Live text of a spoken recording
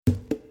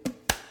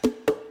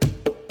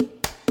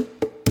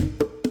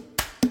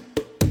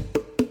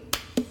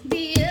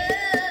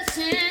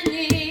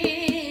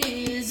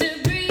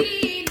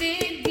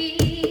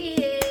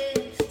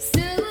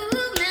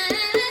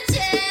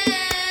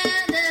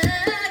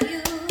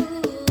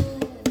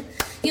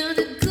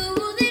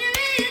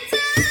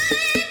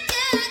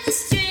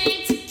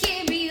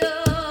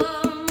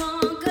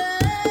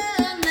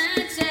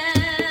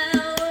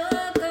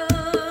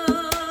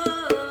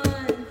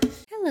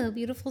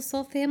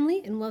soul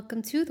family, and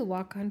welcome to the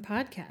Walk On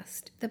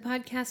Podcast, the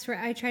podcast where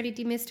I try to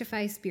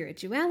demystify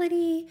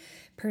spirituality,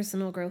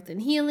 personal growth and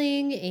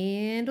healing,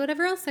 and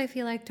whatever else I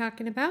feel like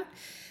talking about.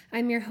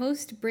 I'm your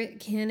host,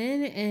 Britt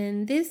Cannon,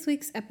 and this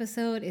week's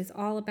episode is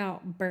all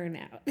about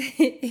burnout.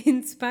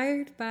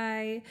 Inspired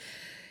by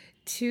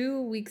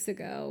 2 weeks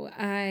ago,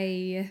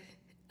 I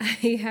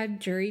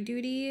had jury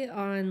duty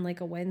on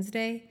like a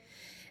Wednesday,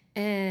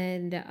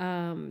 and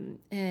I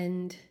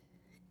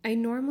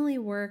normally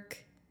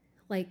work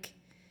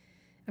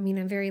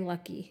I'm very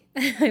lucky.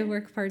 I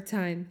work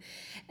part-time,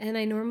 and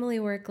I normally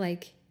work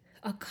like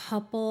a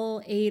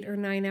couple 8 or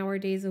 9 hour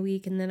days a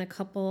week, and then a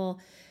couple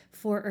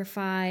 4 or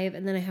 5,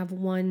 and then I have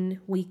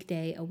one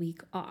weekday a week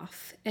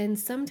off. And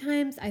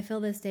sometimes I fill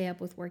this day up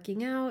with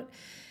working out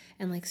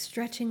and like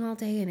stretching all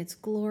day, and it's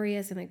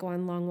glorious, and I go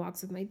on long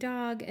walks with my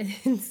dog.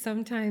 And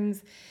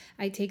sometimes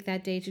I take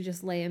that day to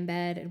just lay in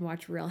bed and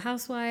watch Real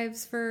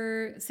Housewives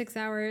for 6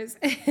 hours.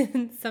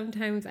 And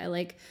sometimes I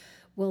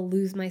will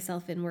lose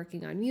myself in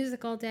working on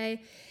music all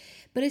day.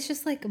 But it's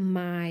just like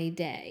my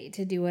day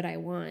to do what I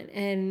want.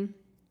 And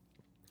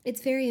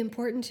it's very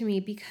important to me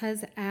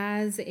because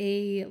as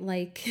a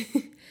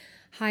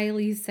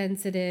highly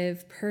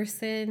sensitive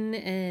person,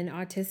 an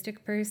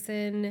autistic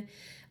person,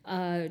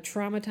 a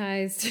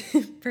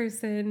traumatized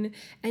person,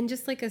 and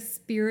just like a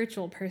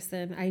spiritual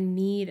person, I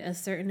need a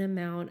certain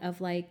amount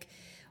of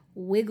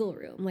wiggle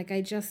room.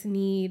 I just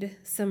need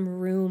some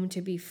room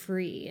to be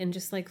free and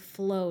just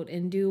float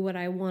and do what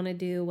I want to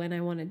do when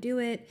I want to do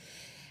it.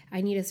 I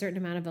need a certain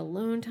amount of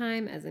alone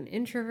time as an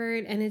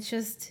introvert, and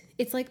it's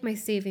like my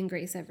saving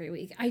grace every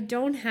week. I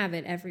don't have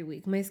it every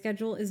week. My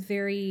schedule is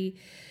very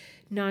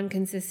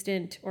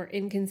non-consistent or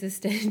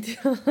inconsistent.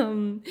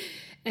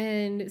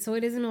 And so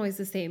it isn't always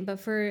the same, but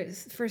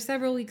for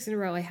several weeks in a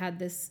row, I had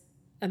this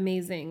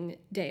amazing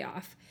day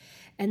off.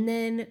 And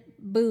then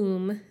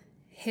boom,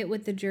 hit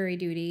with the jury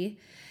duty.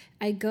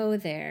 I go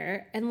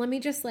there, and let me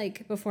just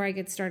before I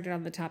get started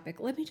on the topic,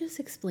 let me just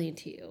explain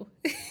to you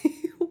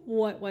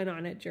what went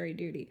on at jury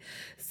duty.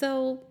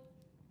 So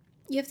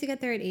you have to get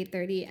there at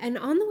 8:30. And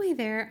on the way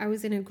there, I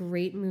was in a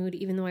great mood,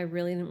 even though I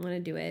really didn't want to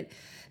do it,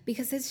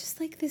 because it's just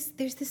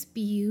there's this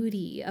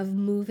beauty of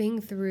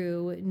moving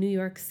through New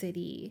York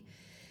City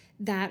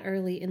that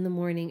early in the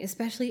morning,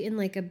 especially in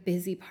a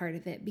busy part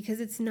of it,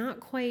 because it's not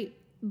quite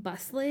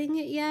bustling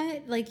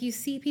yet. You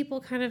see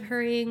people kind of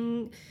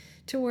hurrying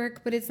to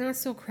work, but it's not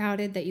so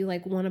crowded that you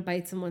want to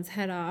bite someone's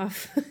head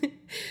off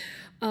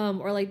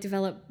or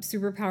develop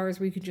superpowers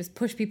where you can just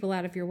push people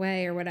out of your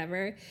way or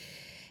whatever.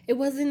 It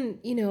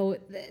wasn't,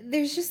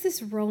 there's just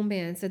this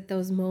romance at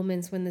those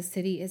moments when the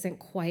city isn't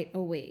quite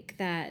awake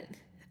that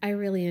I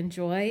really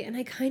enjoy, and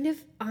I kind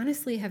of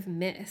honestly have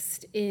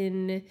missed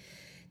in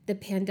the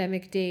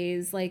pandemic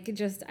days.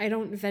 I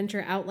don't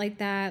venture out like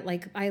that.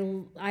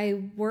 I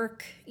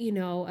work, a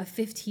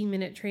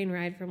 15-minute train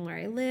ride from where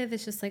I live.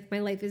 It's just my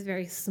life is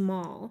very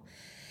small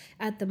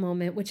at the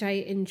moment, which I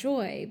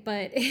enjoy,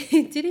 but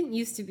it didn't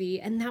used to be.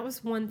 And that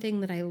was one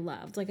thing that I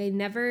loved. I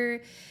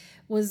never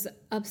was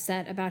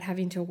upset about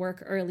having to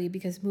work early,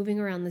 because moving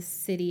around the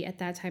city at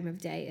that time of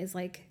day is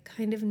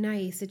kind of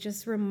nice. It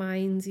just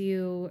reminds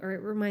you, or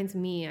it reminds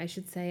me, I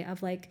should say,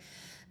 of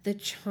the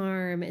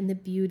charm and the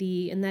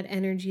beauty and that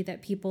energy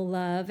that people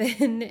love.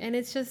 And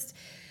it's just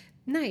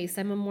nice.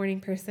 I'm a morning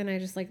person. I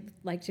just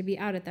like to be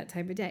out at that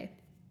time of day.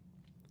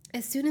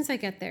 As soon as I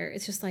get there,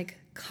 it's just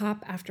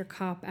cop after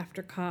cop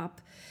after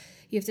cop.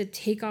 You have to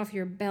take off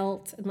your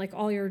belt and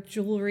all your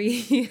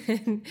jewelry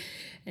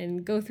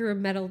and go through a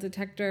metal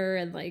detector,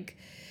 and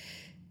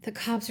the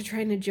cops are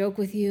trying to joke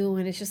with you,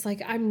 and it's just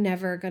I'm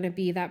never going to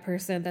be that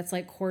person that's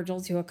cordial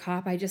to a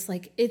cop. I just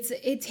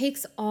it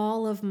takes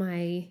all of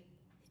the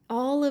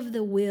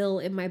will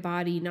in my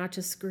body not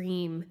to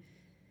scream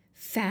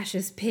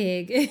fascist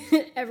pig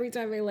every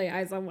time I lay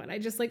eyes on one.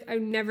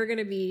 I'm never going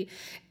to be.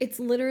 It's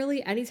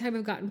literally anytime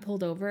I've gotten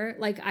pulled over,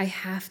 I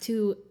have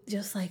to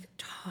just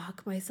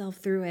talk myself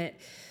through it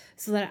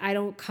so that I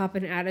don't cop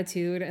an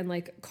attitude and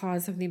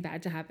cause something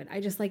bad to happen. I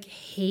just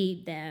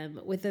hate them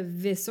with a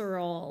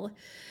visceral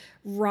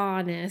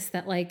rawness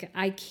that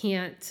I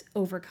can't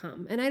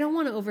overcome. And I don't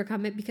want to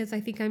overcome it because I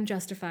think I'm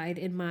justified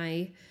in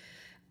my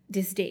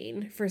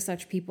disdain for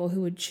such people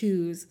who would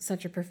choose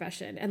such a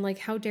profession. And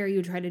how dare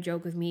you try to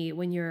joke with me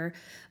when you're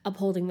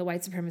upholding the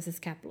white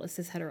supremacist, capitalist,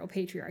 cis hetero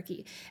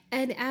patriarchy.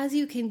 And as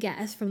you can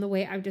guess from the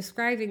way I'm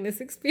describing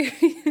this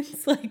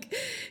experience,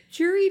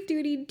 jury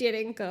duty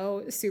didn't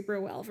go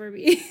super well for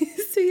me.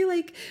 So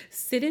you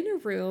sit in a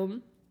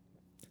room.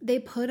 They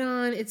put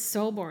on, it's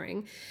so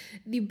boring.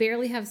 You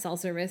barely have cell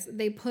service.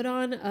 They put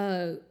on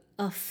a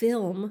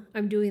film.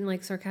 I'm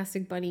doing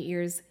sarcastic bunny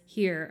ears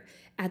here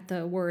at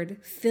the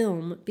word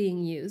film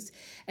being used.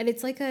 And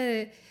it's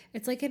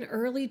an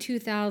early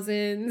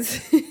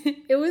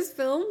 2000s. It was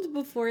filmed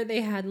before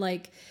they had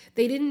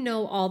they didn't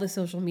know all the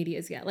social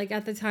medias yet.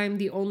 At the time,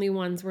 the only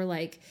ones were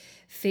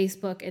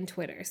Facebook and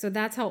Twitter. So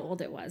that's how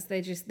old it was. They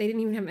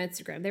didn't even have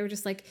Instagram. They were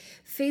just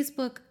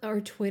Facebook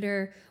or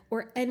Twitter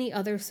or any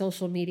other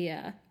social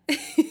media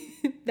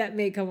that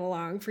may come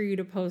along for you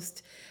to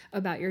post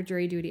about your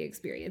jury duty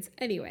experience.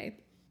 Anyway,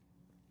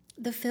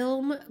 the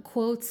film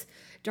quotes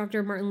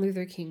Dr. Martin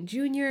Luther King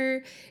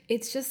Jr.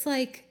 It's just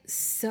like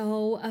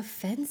so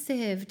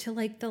offensive to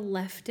like the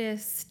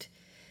leftist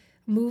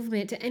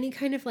movement, to any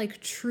kind of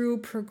like true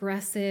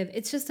progressive.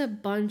 It's just a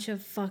bunch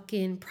of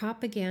fucking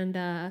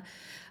propaganda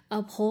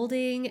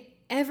upholding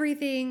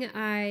everything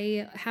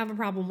I have a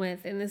problem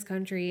with in this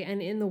country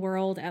and in the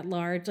world at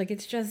large. Like,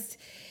 it's just,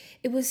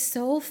 it was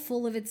so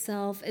full of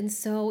itself. And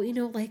so, you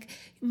know, like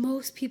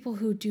most people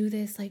who do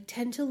this like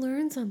tend to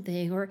learn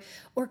something or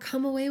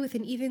come away with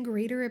an even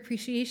greater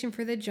appreciation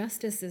for the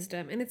justice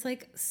system. And it's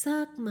like,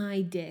 suck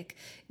my dick,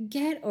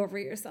 get over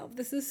yourself.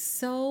 This is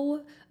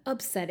so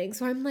upsetting.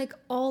 So I'm like,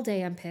 all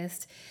day I'm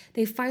pissed.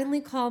 They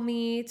finally call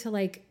me to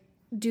like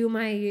do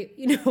my,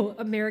 you know,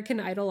 American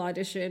Idol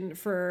audition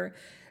for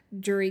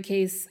jury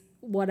case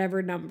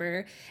whatever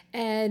number.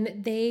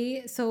 And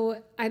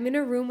so I'm in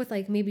a room with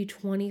like maybe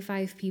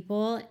 25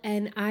 people,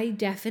 and I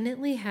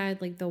definitely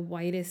had like the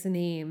whitest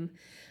name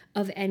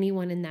of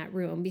anyone in that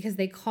room, because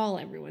they call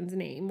everyone's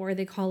name, or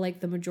they call like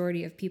the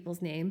majority of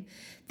people's name.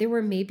 There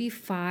were maybe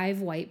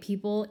 5 white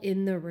people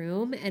in the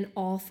room, and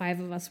all 5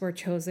 of us were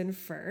chosen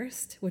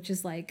first, which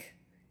is like,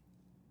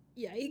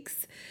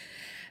 yikes.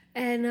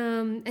 And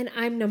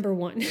I'm number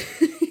 1.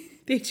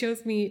 They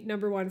chose me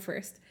number 1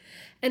 first.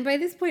 And by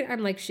this point,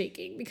 I'm like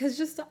shaking, because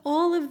just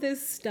all of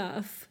this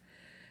stuff,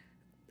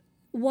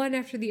 one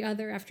after the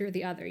other,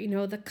 you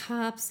know, the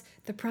cops,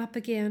 the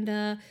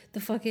propaganda, the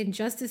fucking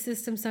justice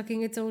system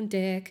sucking its own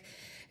dick,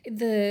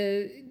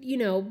 oh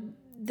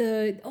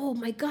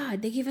my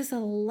God, they gave us a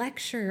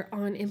lecture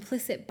on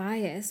implicit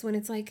bias, when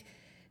it's like,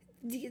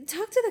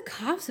 talk to the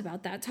cops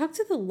about that. Talk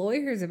to the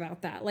lawyers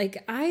about that.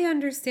 Like, I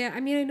understand. I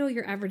mean, I know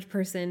your average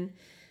person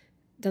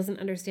doesn't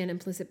understand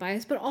implicit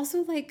bias, but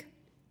also like,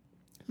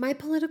 my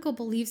political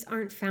beliefs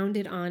aren't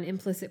founded on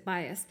implicit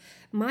bias.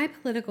 My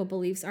political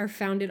beliefs are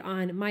founded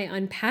on my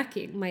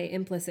unpacking my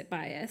implicit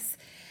bias.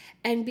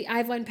 And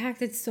I've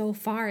unpacked it so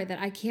far that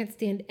I can't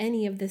stand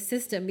any of this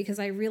system, because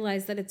I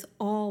realize that it's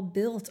all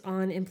built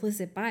on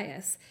implicit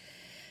bias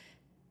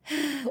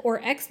or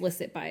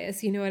explicit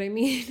bias. You know what I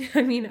mean?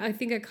 I mean, I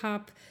think a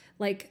cop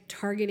like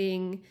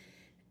targeting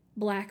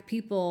Black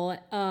people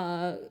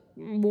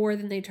more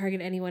than they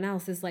target anyone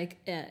else is like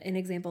an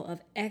example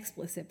of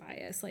explicit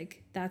bias.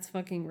 Like, that's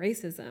fucking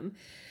racism.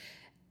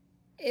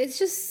 It's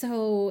just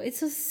so,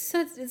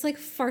 it's like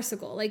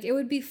farcical. Like, it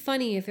would be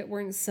funny if it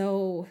weren't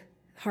so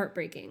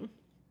heartbreaking.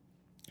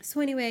 So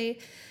anyway,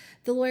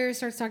 the lawyer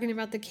starts talking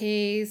about the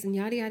case and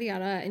yada, yada,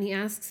 yada. And he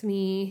asks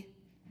me,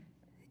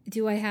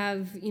 would I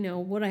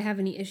have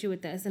any issue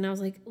with this? And I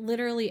was like,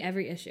 literally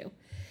every issue.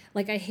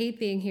 Like, I hate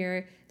being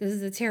here. This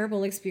is a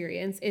terrible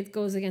experience. It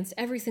goes against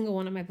every single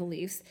one of my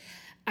beliefs.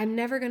 I'm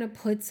never going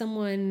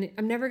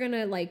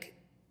to like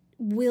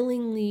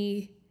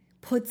willingly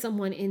put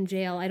someone in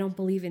jail. I don't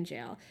believe in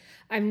jail.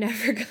 I'm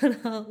never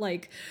going to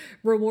like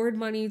reward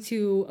money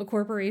to a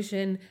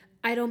corporation.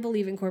 I don't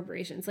believe in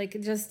corporations. Like,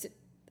 just,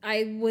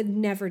 I would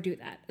never do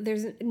that.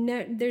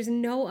 There's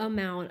no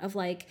amount of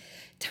like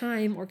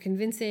time or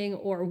convincing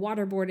or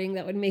waterboarding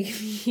that would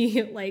make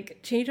me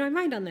like change my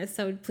mind on this.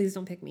 So please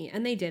don't pick me.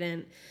 And they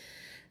didn't.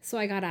 So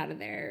I got out of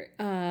there.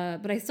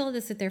 But I still had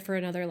to sit there for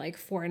another like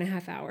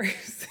 4.5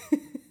 hours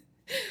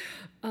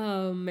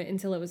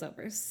until it was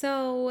over.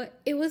 So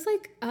it was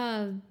like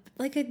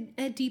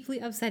a deeply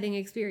upsetting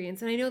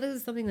experience. And I know this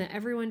is something that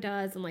everyone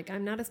does. And like,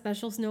 I'm not a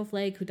special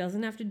snowflake who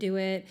doesn't have to do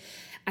it.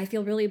 I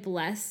feel really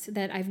blessed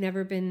that I've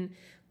never been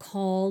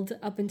called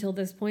up until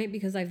this point,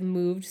 because I've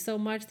moved so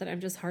much that I'm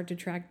just hard to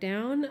track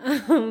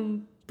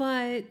down.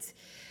 But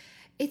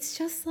it's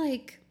just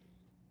like,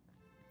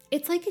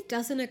 it's like it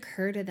doesn't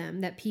occur to them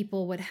that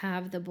people would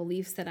have the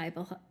beliefs that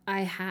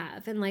I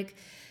have. And like,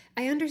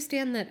 I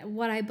understand that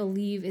what I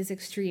believe is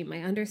extreme.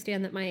 I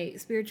understand that my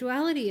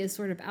spirituality is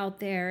sort of out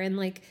there, and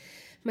like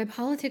my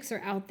politics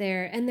are out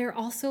there, and they're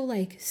also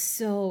like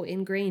so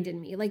ingrained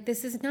in me. Like,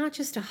 this is not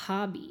just a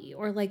hobby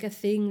or like a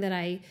thing that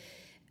I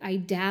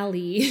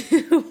dally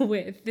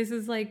with. This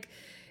is like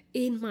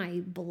in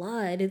my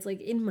blood. It's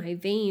like in my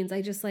veins.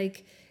 I just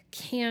like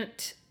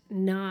can't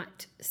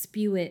not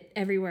spew it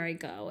everywhere I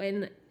go.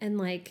 And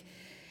like,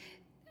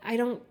 I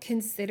don't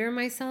consider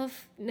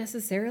myself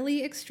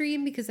necessarily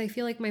extreme, because I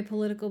feel like my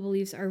political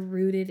beliefs are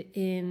rooted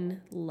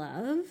in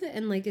love.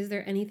 And like, is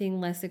there anything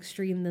less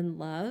extreme than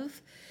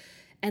love?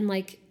 And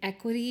like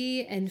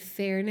equity and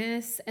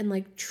fairness and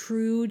like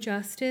true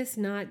justice,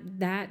 not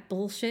that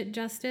bullshit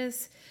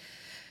justice.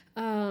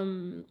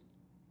 And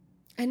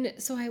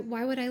so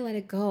why would I let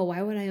it go?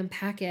 Why would I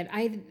unpack it?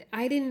 I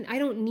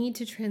don't need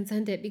to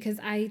transcend it, because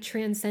I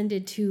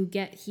transcended to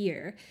get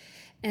here.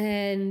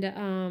 And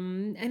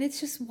it's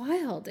just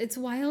wild. It's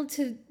wild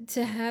to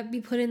be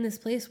put in this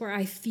place where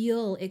I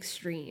feel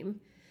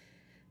extreme.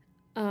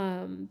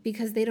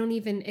 Because they don't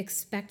even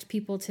expect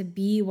people to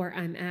be where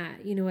I'm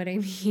at. You know what I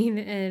mean?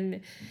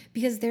 And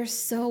because they're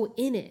so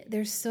in it,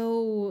 they're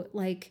so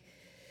like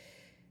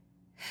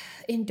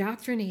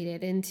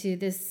indoctrinated into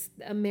this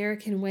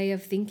American way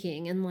of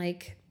thinking. And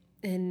like,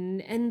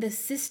 and the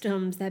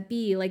systems that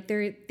be, like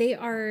they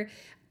are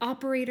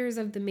operators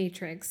of the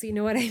matrix, you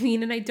know what I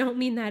mean? And I don't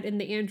mean that in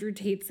the Andrew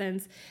Tate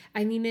sense.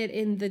 I mean it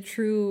in the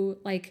true,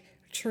 like,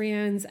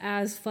 trans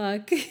as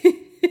fuck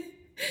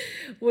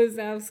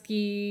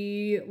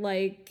Wazowski,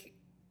 like,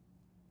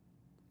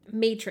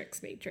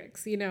 matrix,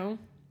 you know?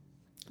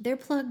 They're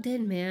plugged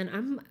in,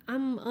 man.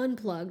 I'm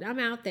unplugged. I'm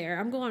out there.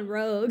 I'm going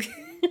rogue.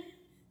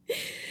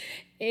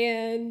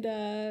 And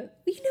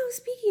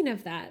speaking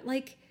of that,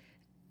 like,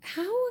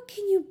 how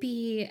can you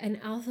be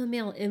an alpha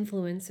male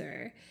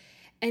influencer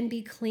and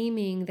be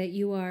claiming that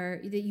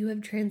you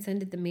have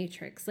transcended the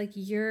matrix? Like,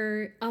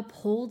 you're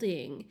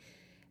upholding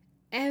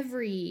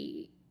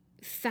every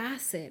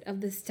facet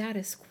of the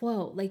status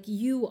quo. Like,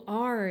 you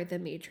are the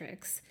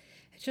matrix.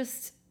 It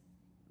just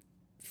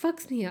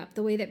fucks me up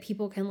the way that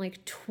people can,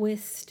 like,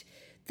 twist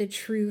the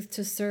truth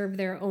to serve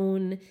their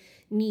own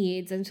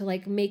needs and to,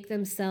 like, make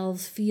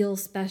themselves feel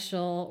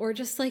special, or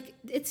just, like,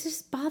 it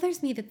just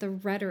bothers me that the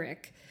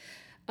rhetoric,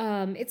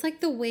 it's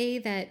like the way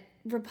that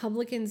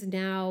Republicans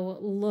now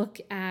look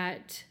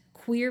at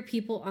queer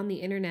people on the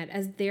internet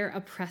as their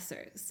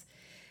oppressors,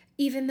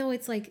 even though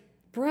it's like,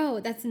 bro,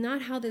 that's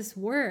not how this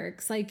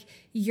works. Like,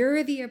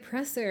 you're the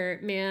oppressor,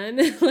 man.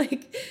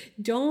 Like,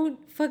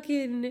 don't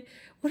fucking,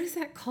 what is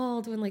that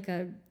called when like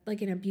an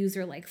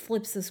abuser like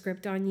flips the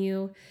script on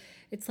you?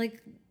 It's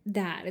like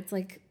that. It's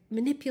like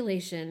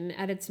manipulation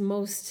at its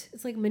most.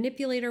 It's like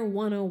manipulator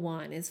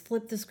 101 is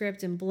flip the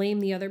script and blame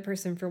the other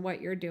person for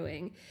what you're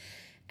doing.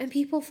 And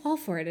people fall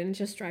for it, and it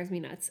just drives me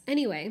nuts.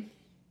 Anyway,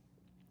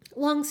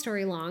 long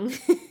story long,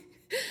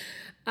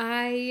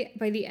 by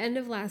the end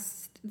of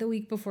the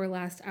week before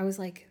last, I was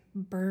like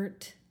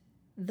burnt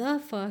the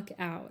fuck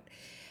out.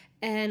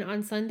 And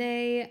on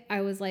Sunday,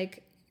 I was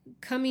like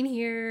coming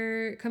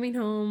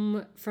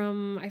home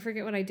from, I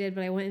forget what I did,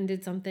 but I went and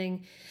did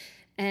something.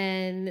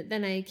 And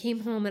then I came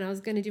home and I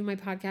was going to do my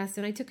podcast,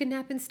 and I took a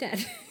nap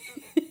instead.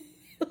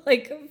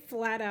 Like,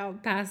 flat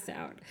out passed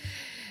out.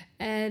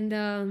 And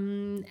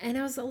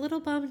I was a little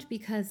bummed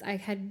because I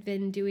had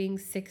been doing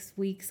 6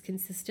 weeks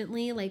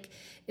consistently. Like,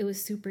 it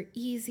was super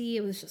easy.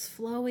 It was just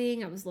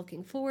flowing. I was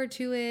looking forward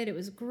to it. It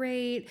was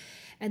great.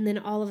 And then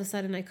all of a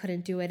sudden I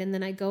couldn't do it. And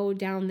then I go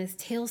down this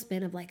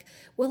tailspin of like,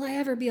 will I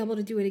ever be able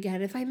to do it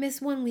again? If I miss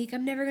 1 week,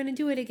 I'm never going to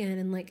do it again.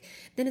 And like,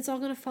 then it's all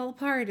going to fall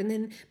apart. And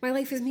then my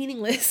life is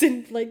meaningless.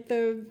 And like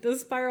the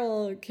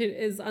spiral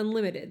is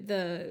unlimited.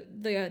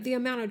 The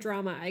amount of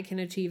drama I can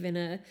achieve in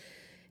a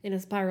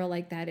spiral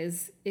like that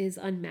is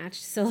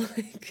unmatched. So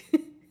like,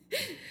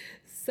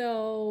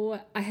 so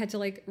I had to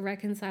like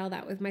reconcile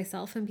that with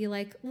myself and be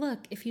like,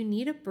 look, if you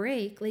need a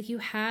break, like, you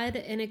had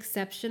an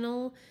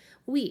exceptional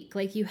week.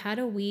 Like, you had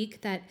a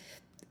week that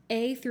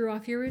threw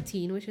off your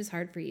routine, which is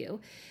hard for you.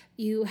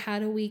 You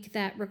had a week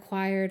that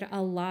required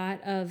a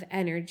lot of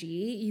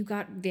energy. You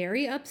got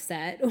very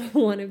upset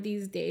one of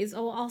these days.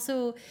 Oh,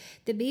 also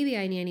the baby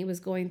I nanny was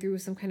going through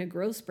some kind of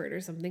growth spurt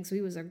or something. So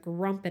he was a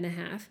grump and a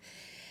half.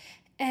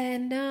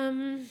 And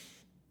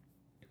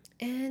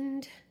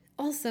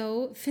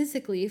also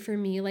physically for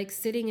me, like,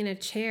 sitting in a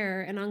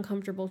chair, an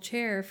uncomfortable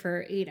chair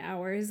for 8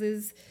 hours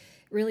is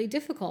really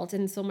difficult.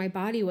 And so my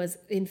body was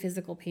in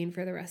physical pain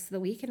for the rest of the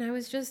week, and I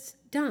was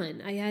just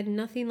done. I had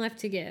nothing left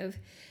to give.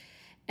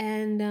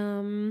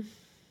 And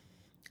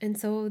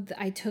so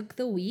I took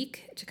the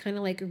week to kind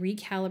of like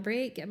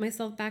recalibrate, get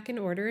myself back in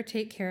order,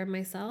 take care of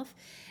myself.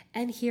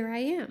 And here I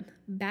am,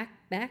 back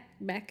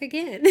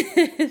again.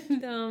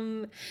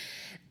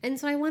 And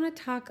so I want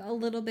to talk a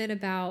little bit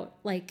about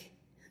like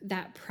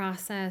that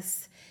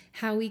process,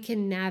 how we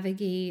can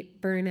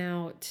navigate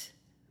burnout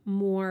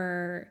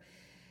more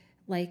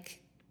like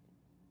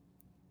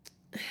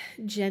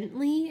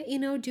gently,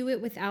 do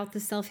it without the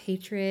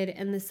self-hatred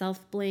and the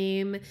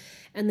self-blame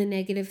and the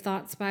negative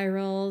thought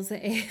spirals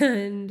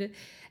and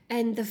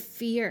the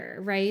fear,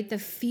 right? The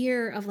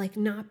fear of like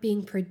not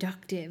being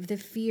productive, the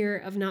fear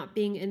of not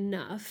being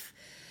enough,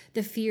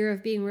 the fear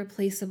of being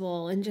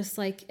replaceable, and just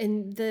like,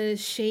 and the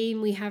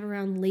shame we have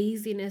around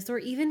laziness or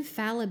even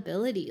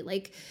fallibility,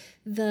 like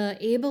the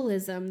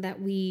ableism that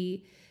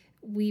we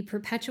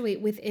perpetuate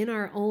within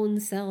our own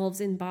selves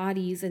and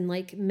bodies and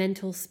like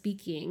mental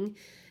speaking,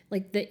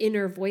 like the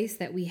inner voice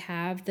that we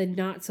have, the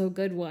not so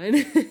good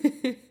one.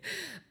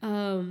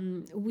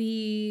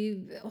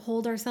 We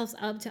hold ourselves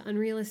up to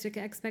unrealistic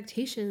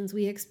expectations.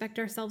 We expect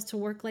ourselves to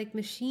work like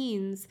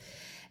machines.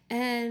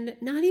 And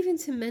not even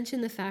to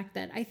mention the fact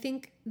that I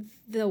think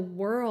the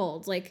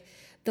world, like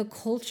the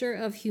culture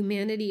of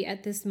humanity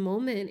at this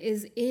moment,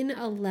 is in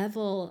a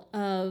level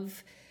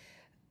of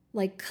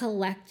like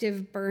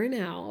collective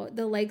burnout,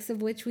 the likes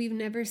of which we've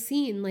never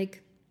seen.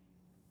 Like,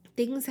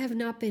 things have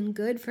not been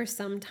good for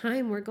some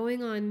time. We're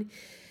going on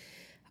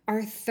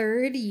our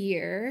third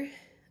year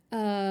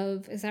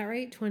of, is that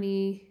right?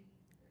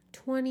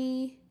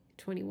 2020,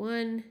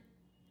 21,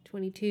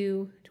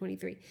 22,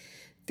 23.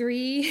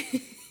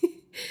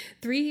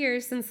 3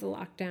 years since the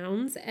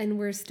lockdowns, and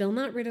we're still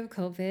not rid of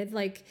COVID.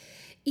 Like,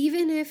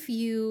 even if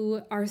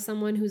you are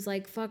someone who's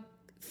like, fuck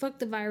fuck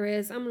the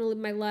virus, I'm gonna live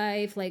my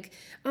life, like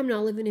I'm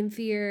not living in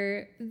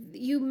fear,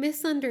 you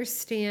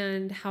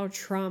misunderstand how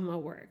trauma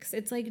works.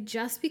 It's like,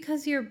 just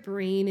because your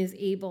brain is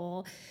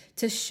able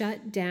to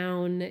shut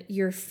down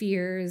your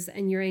fears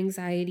and your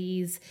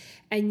anxieties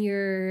and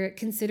your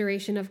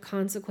consideration of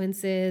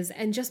consequences,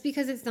 and just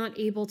because it's not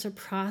able to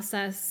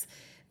process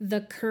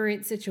the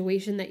current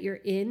situation that you're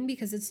in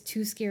because it's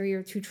too scary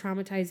or too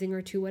traumatizing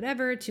or too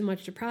whatever, too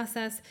much to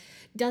process,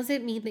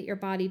 doesn't mean that your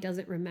body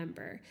doesn't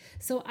remember.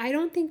 So I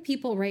don't think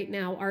people right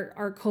now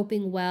are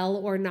coping well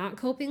or not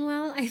coping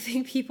well. I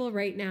think people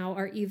right now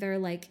are either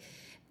like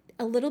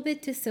a little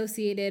bit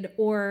dissociated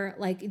or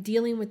like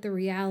dealing with the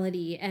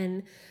reality,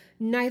 and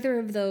neither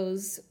of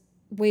those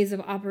ways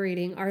of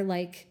operating are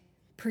like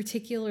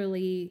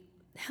particularly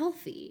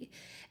healthy.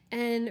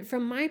 And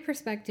from my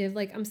perspective,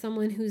 like, I'm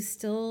someone who's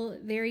still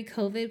very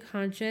COVID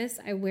conscious.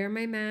 I wear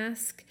my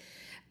mask.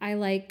 I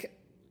like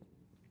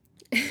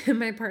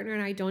my partner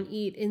and I don't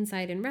eat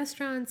inside in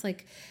restaurants.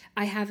 Like,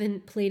 I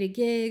haven't played a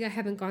gig. I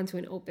haven't gone to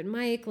an open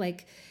mic.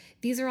 Like,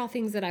 these are all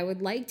things that I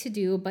would like to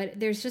do, but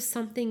there's just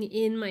something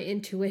in my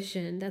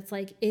intuition that's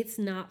like, it's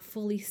not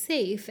fully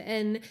safe.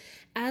 And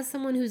as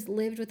someone who's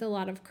lived with a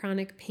lot of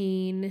chronic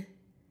pain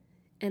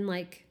and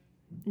like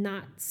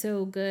not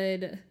so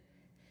good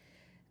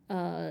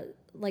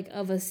like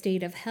of a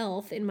state of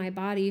health in my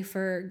body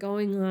for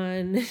going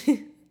on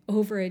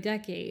over a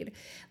decade.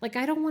 Like,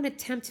 I don't want to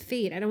tempt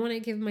fate. I don't want to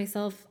give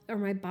myself or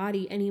my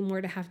body any more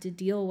to have to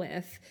deal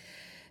with.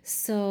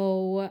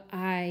 So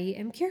I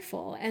am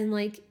careful. And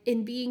like,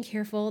 in being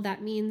careful,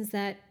 that means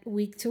that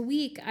week to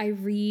week, I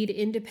read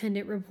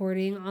independent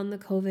reporting on the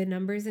COVID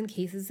numbers and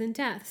cases and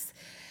deaths.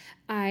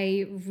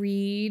 I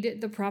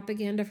read the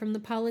propaganda from the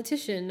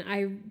politicians.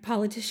 I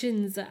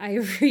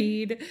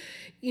read,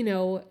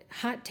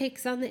 hot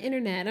takes on the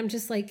internet. I'm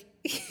just like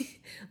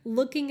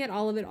looking at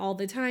all of it all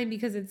the time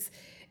because it's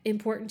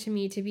important to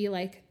me to be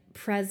like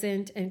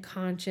present and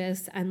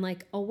conscious and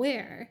like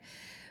aware.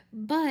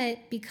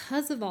 But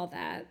because of all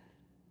that,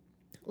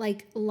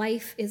 like,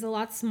 life is a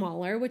lot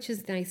smaller, which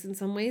is nice in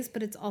some ways,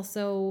 but it's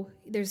also,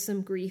 there's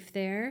some grief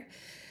there.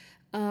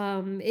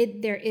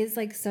 There is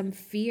like some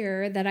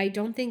fear that I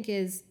don't think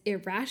is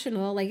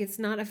irrational. Like, it's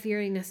not a fear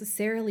I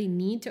necessarily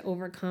need to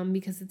overcome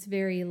because it's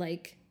very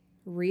like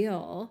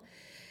real,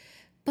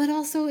 but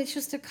also it's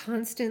just a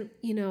constant,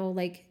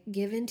 like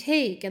give and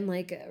take and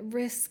like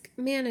risk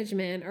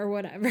management or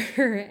whatever.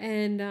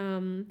 And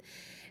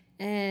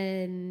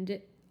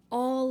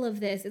all of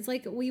this, it's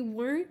like we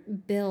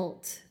weren't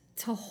built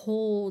to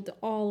hold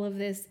all of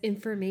this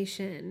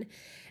information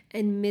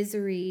and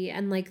misery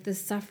and like the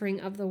suffering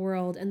of the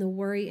world and the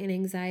worry and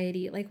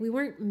anxiety. Like, we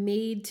weren't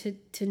made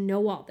to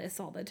know all this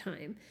all the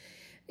time.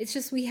 It's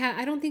just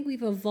I don't think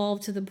we've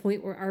evolved to the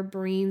point where our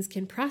brains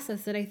can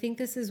process it. I think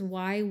this is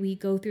why we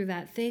go through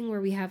that thing where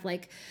we have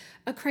like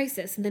a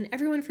crisis and then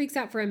everyone freaks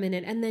out for a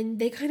minute and then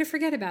they kind of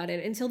forget about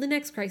it until the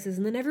next crisis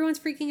and then everyone's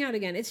freaking out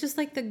again. It's just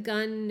like the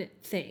gun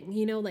thing,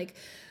 like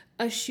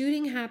a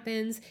shooting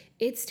happens,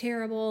 it's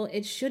terrible,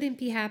 it shouldn't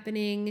be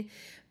happening.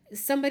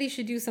 Somebody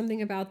should do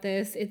something about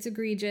this. It's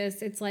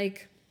egregious. It's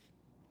like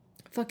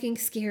fucking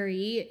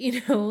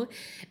scary,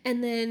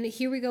 And then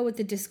here we go with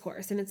the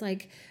discourse. And it's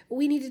like,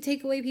 we need to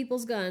take away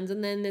people's guns.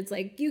 And then it's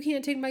like, you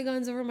can't take my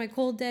guns over my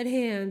cold, dead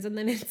hands. And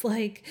then it's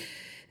like,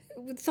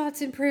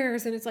 thoughts and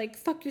prayers. And it's like,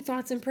 fuck your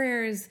thoughts and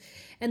prayers.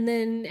 And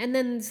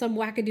then some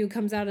wackadoo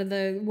comes out of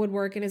the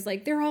woodwork and is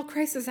like, they're all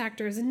crisis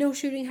actors and no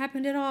shooting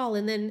happened at all.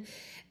 And then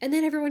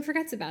everyone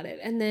forgets about it.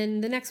 And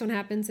then the next one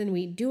happens and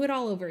we do it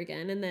all over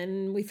again. And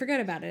then we forget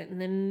about it. And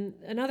then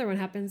another one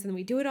happens and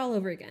we do it all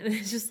over again. And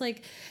it's just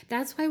like,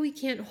 that's why we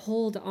can't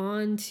hold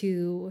on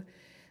to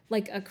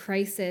like a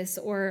crisis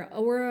or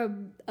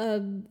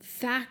a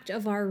fact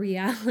of our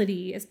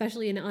reality,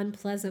 especially an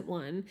unpleasant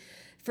one,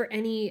 for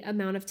any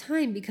amount of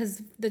time,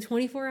 because the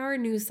 24-hour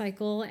news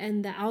cycle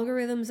and the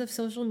algorithms of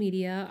social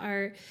media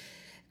are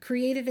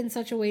created in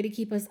such a way to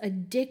keep us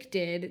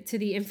addicted to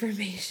the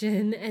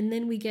information, and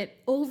then we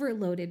get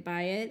overloaded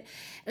by it,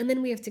 and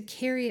then we have to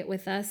carry it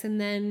with us,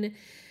 and then,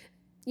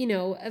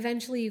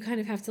 eventually you kind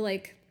of have to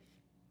like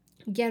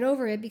get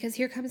over it because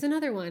here comes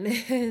another one,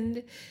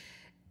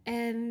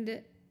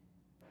 and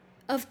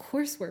of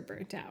course we're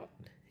burnt out.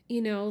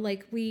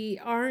 Like,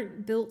 we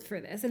aren't built for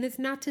this. And it's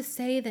not to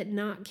say that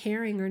not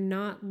caring or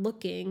not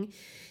looking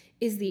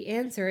is the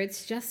answer.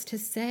 It's just to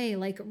say,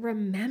 like,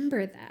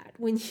 remember that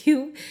when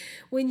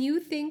you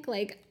think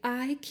like,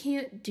 I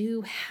can't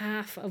do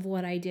half of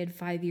what I did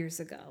 5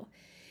 years ago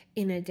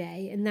in a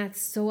day, and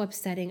that's so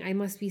upsetting. I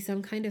must be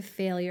some kind of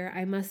failure.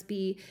 I must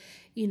be,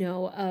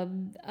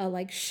 a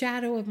like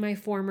shadow of my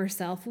former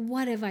self.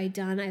 What have I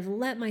done? I've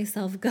let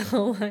myself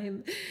go.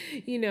 I'm,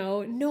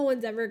 no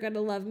one's ever going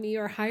to love me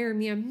or hire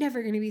me. I'm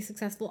never going to be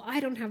successful. I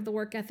don't have the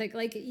work ethic.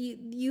 Like,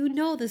 you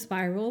know the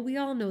spiral. We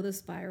all know the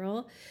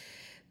spiral.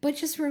 But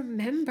just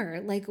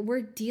remember, like,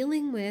 we're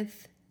dealing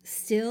with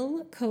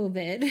still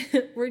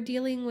COVID. We're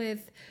dealing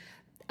with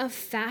a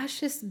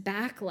fascist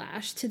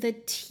backlash to the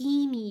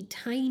teeny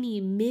tiny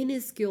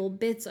minuscule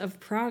bits of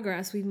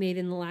progress we've made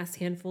in the last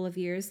handful of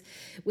years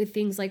with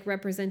things like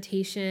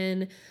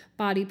representation,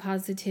 body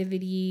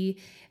positivity,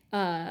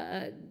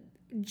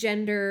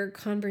 gender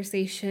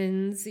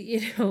conversations,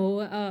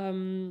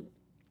 a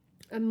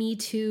Me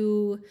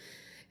Too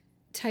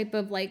type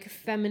of like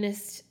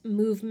feminist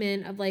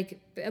movement of like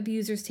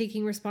abusers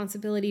taking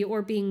responsibility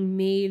or being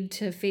made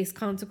to face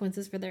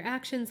consequences for their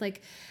actions.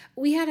 Like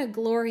we had a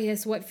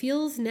glorious, what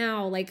feels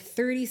now like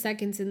 30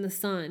 seconds in the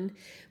sun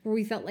where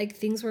we felt like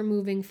things were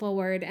moving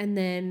forward, and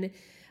then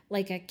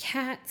like a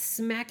cat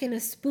smacking a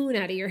spoon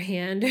out of your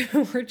hand,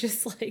 we're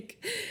just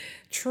like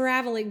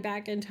traveling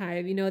back in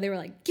time. They were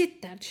like,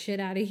 get that shit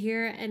out of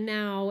here. And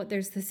now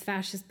there's this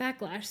fascist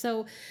backlash.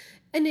 So,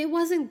 and it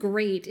wasn't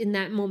great in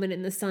that moment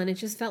in the sun. It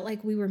just felt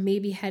like we were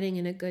maybe heading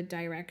in a good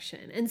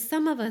direction. And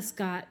some of us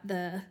got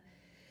the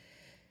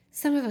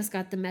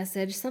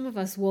message. Some of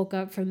us woke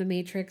up from the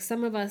matrix.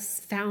 Some of us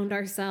found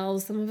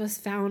ourselves. Some of us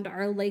found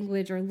our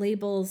language or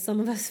labels. Some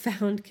of us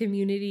found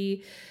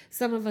community.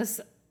 Some of us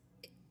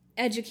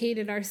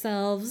educated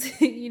ourselves.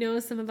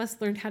 Some of us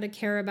learned how to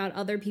care about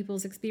other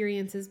people's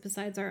experiences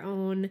besides our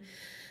own.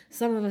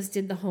 Some of us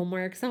did the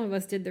homework. Some of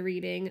us did the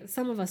reading.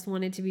 Some of us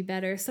wanted to be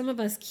better. Some of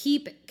us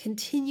keep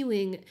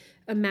continuing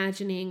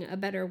imagining a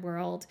better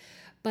world.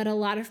 But a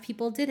lot of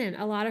people didn't.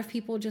 A lot of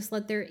people just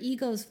let their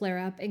egos flare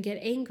up and get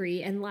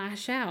angry and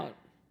lash out.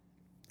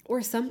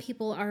 Or some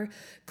people are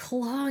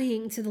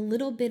clawing to the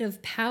little bit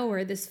of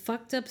power this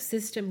fucked up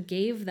system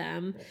gave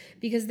them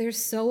because they're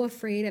so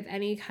afraid of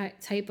any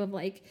type of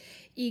like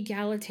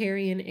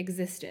egalitarian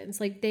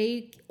existence. Like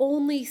they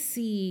only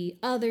see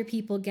other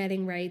people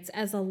getting rights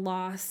as a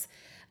loss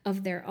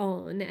of their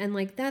own. And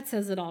like that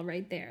says it all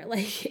right there.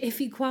 Like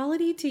if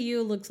equality to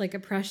you looks like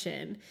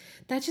oppression,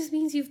 that just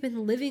means you've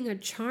been living a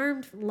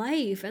charmed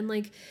life and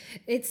like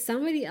it's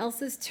somebody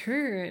else's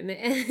turn.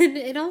 And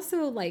it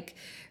also like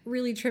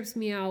really trips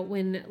me out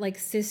when like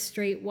cis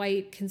straight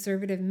white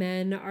conservative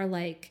men are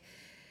like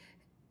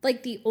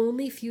the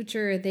only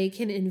future they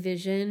can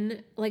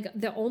envision, like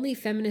the only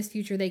feminist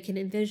future they can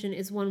envision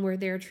is one where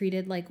they're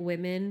treated like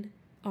women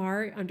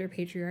are under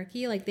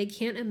patriarchy. Like they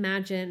can't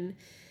imagine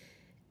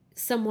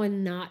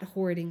someone not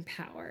hoarding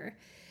power.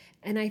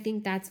 And I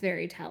think that's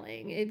very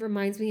telling. It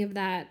reminds me of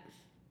that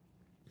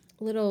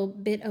little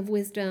bit of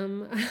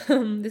wisdom,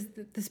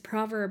 this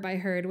proverb I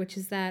heard, which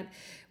is that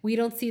we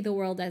don't see the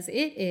world as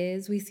it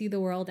is, we see the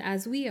world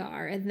as we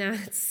are. And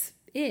that's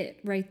it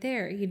right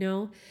there,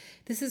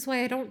 This is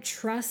why I don't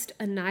trust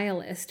a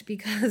nihilist,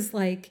 because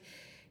like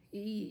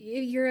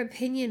your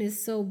opinion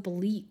is so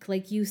bleak.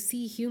 Like you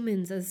see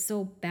humans as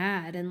so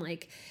bad and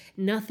like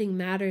nothing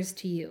matters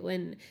to you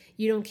and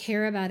you don't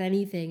care about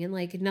anything and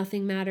like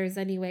nothing matters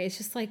anyway. It's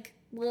just like,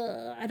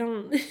 I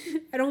don't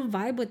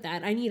vibe with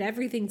that. I need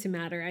everything to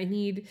matter. I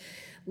need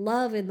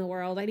love in the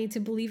world. I need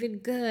to believe in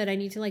good. I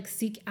need to like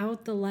seek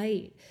out the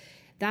light.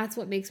 That's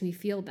what makes me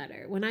feel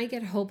better. When I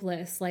get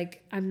hopeless,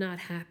 like I'm not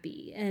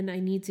happy and I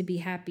need to be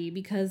happy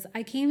because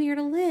I came here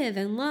to live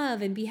and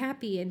love and be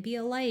happy and be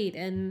a light,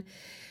 and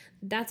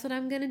that's what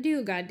I'm going to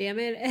do, God damn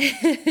it.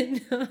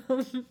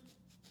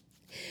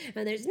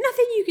 And there's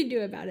nothing you can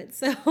do about it.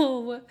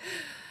 So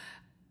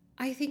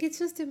I think it's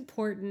just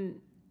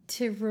important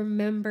to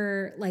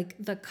remember like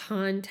the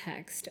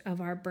context of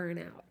our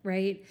burnout,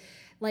 right?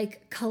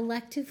 Like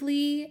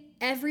collectively,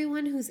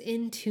 everyone who's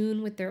in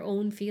tune with their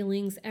own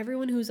feelings,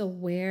 everyone who's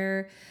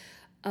aware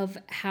of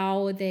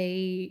how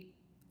they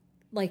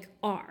like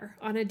are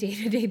on a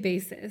day-to-day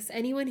basis,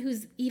 anyone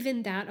who's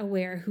even that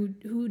aware, who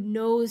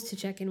knows to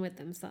check in with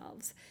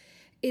themselves,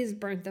 is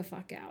burnt the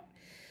fuck out.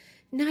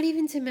 Not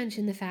even to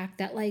mention the fact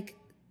that like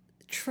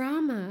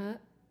trauma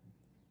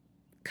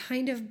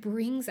kind of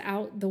brings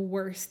out the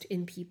worst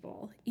in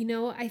people.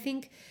 I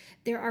think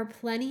there are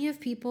plenty of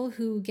people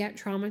who get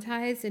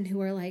traumatized and who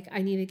are like,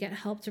 I need to get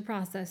help to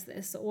process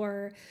this,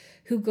 or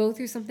who go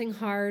through something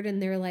hard and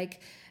they're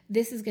like,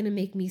 this is going to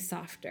make me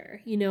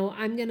softer.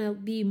 I'm going to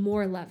be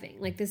more loving.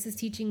 Like this is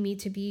teaching me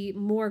to be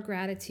more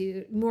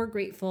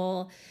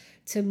grateful,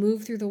 to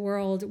move through the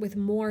world with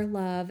more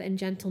love and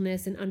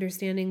gentleness and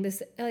understanding.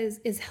 This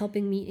is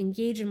helping me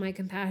engage in my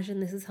compassion.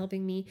 This is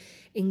helping me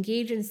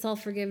engage in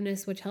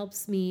self-forgiveness, which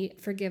helps me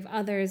forgive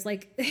others.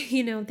 Like,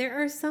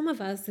 there are some of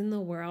us in the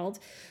world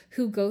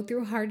who go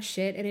through hard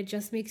shit and it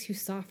just makes you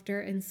softer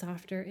and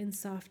softer and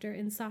softer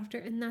and softer.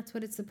 And that's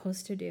what it's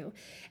supposed to do.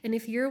 And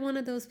if you're one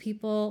of those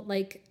people,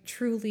 like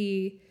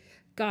truly,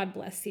 God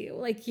bless you.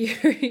 Like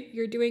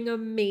you're doing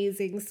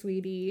amazing,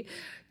 sweetie.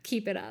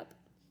 Keep it up.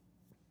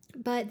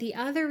 But the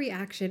other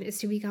reaction is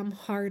to become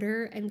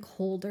harder and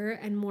colder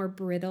and more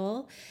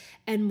brittle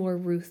and more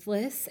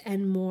ruthless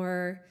and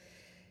more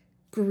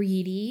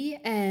greedy.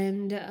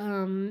 And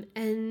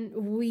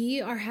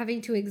we are having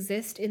to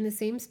exist in the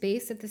same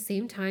space at the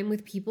same time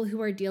with people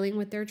who are dealing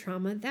with their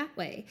trauma that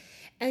way.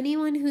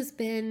 Anyone who's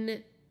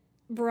been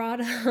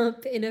brought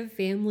up in a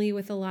family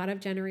with a lot of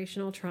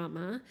generational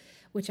trauma,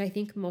 which I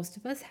think most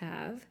of us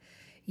have,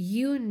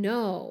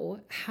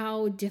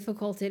 how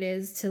difficult it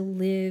is to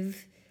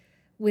live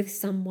with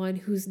someone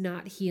who's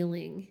not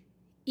healing,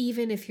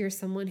 even if you're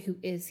someone who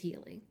is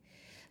healing.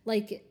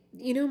 Like,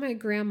 my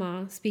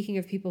grandma, speaking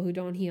of people who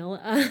don't heal,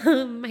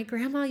 my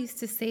grandma used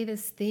to say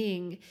this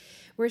thing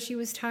where she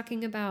was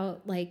talking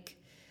about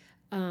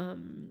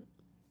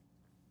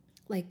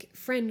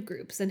friend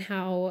groups and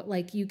how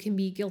like you can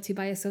be guilty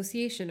by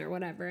association or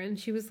whatever. And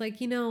she was like,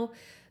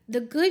 the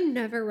good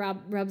never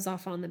rubs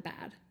off on the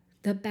bad.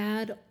 The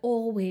bad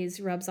always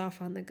rubs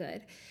off on the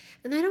good.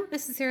 And I don't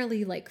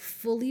necessarily like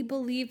fully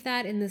believe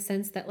that in the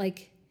sense that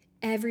like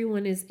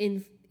everyone is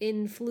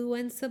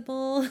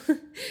influenceable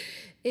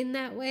in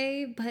that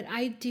way. But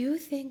I do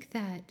think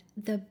that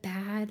the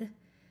bad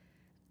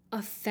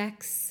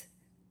affects,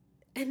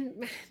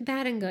 and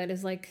bad and good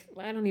is like,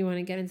 I don't even want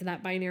to get into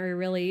that binary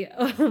really.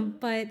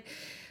 But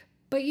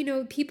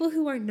people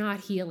who are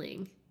not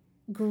healing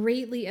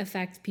greatly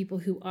affect people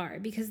who are,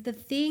 because the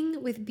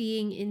thing with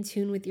being in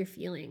tune with your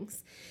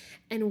feelings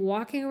and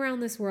walking around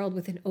this world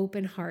with an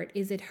open heart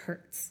is it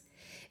hurts.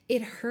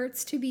 It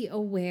hurts to be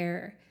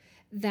aware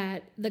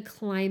that the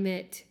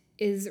climate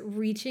is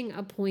reaching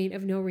a point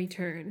of no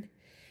return,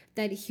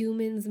 that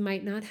humans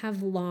might not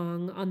have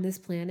long on this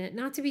planet.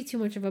 Not to be too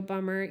much of a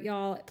bummer,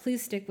 y'all,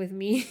 please stick with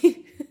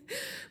me.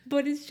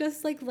 But it's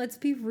just like, let's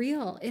be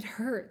real. It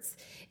hurts.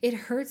 It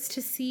hurts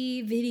to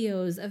see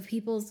videos of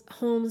people's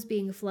homes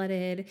being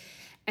flooded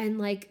and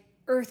like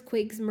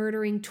earthquakes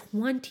murdering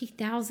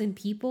 20,000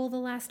 people the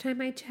last time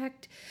I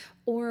checked.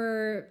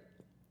 Or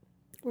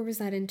where was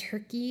that, in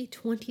Turkey?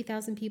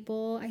 20,000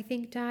 people, I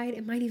think, died.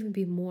 It might even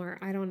be more.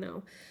 I don't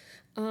know.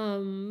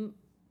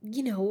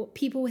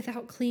 People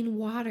without clean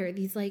water,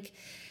 these like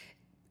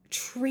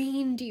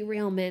train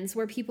derailments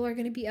where people are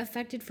going to be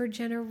affected for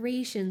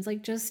generations,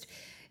 like just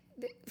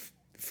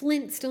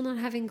Flint still not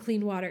having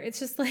clean water. It's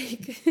just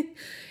like,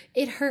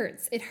 it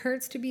hurts. It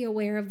hurts to be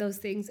aware of those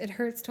things. It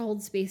hurts to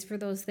hold space for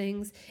those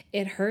things.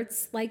 It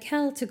hurts like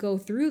hell to go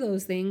through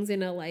those things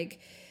in a like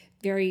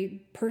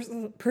very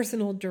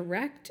personal,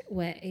 direct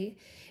way.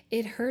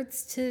 It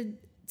hurts to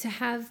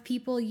have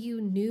people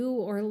you knew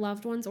or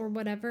loved ones or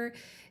whatever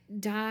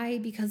die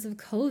because of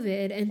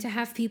COVID, and to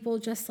have people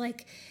just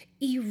like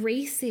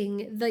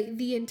erasing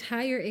the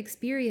entire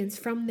experience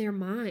from their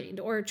mind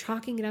or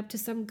chalking it up to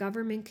some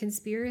government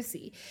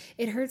conspiracy.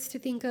 It hurts to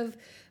think of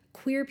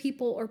queer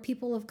people or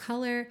people of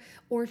color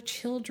or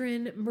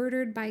children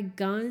murdered by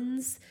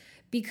guns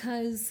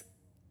because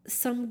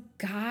some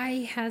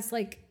guy has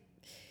like,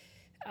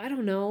 I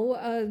don't know,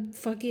 a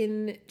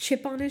fucking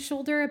chip on his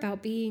shoulder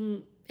about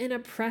being an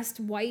oppressed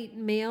white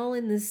male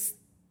in this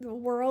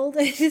world.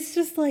 It's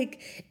just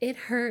like, it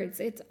hurts.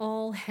 It's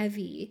all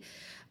heavy.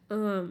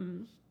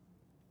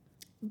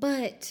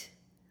 But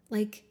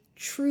like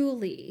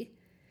truly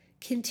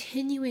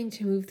continuing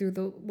to move through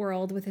the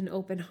world with an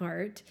open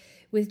heart,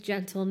 with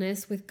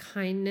gentleness, with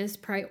kindness,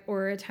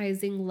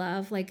 prioritizing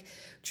love, like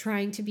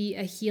trying to be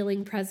a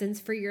healing presence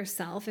for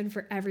yourself and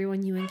for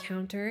everyone you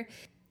encounter,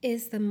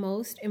 is the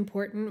most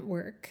important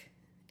work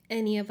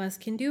any of us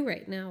can do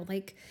right now.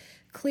 Like,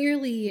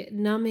 clearly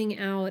numbing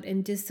out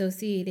and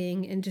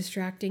dissociating and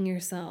distracting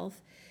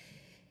yourself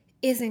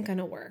isn't going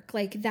to work.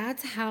 Like,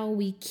 that's how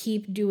we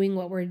keep doing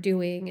what we're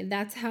doing.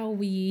 That's how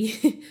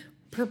we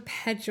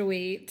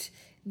perpetuate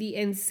the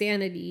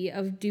insanity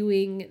of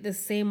doing the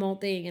same old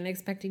thing and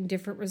expecting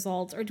different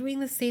results, or doing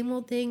the same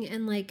old thing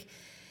and like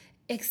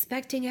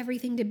expecting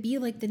everything to be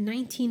like the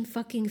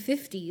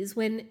 1950s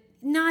when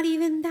not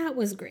even that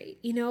was great.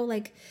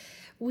 Like,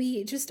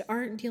 we just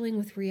aren't dealing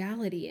with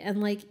reality.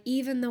 And like,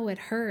 even though it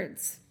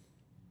hurts,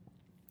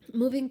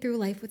 moving through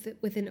life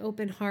with an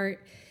open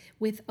heart,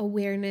 with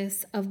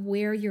awareness of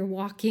where you're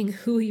walking,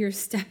 who you're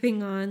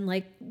stepping on,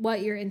 like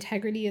what your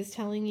integrity is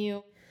telling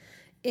you.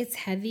 It's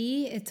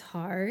heavy, it's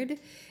hard,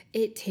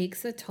 it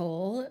takes a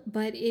toll,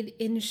 but it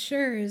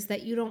ensures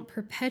that you don't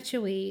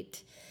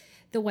perpetuate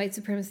the white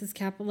supremacist,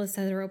 capitalist,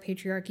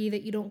 heteropatriarchy,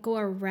 that you don't go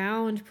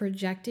around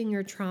projecting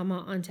your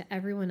trauma onto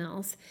everyone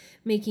else,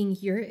 making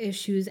your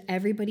issues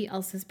everybody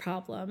else's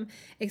problem,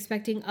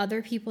 expecting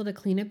other people to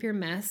clean up your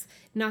mess,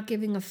 not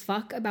giving a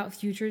fuck about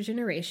future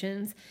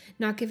generations,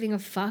 not giving a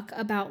fuck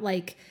about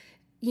like,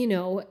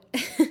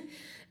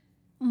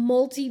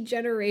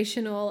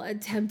 multi-generational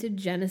attempted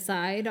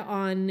genocide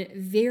on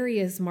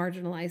various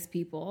marginalized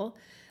people,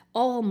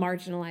 all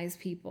marginalized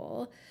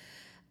people.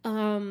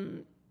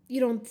 You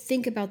don't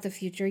think about the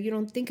future. You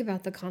don't think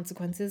about the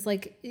consequences.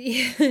 Like,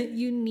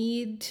 you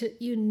need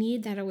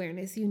that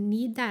awareness. You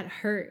need that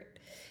hurt,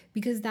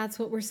 because that's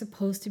what we're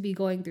supposed to be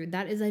going through.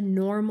 That is a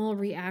normal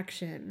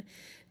reaction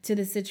to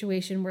the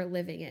situation we're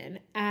living in,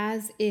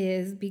 as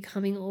is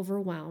becoming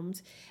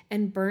overwhelmed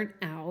and burnt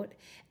out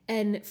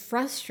and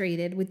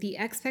frustrated with the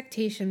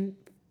expectation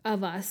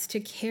of us to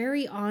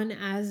carry on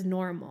as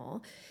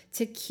normal,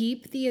 to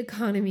keep the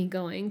economy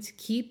going, to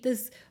keep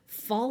this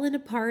fallen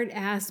apart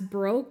ass,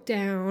 broke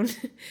down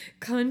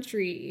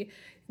country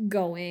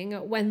going,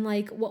 when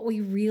like what we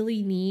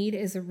really need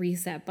is a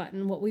reset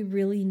button. What we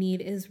really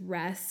need is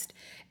rest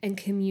and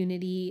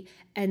community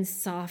and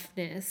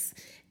softness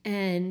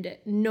and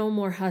no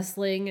more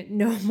hustling,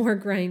 no more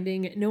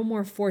grinding, no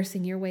more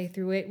forcing your way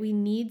through it. We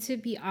need to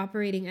be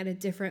operating at a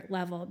different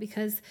level,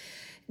 because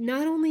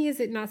not only is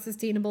it not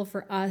sustainable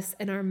for us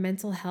and our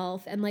mental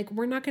health, and like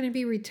we're not going to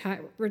be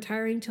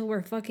retiring till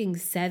we're fucking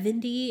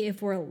 70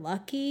 if we're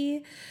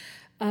lucky.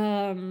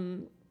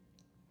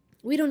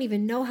 We don't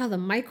even know how the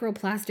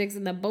microplastics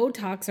and the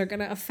Botox are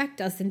going to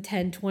affect us in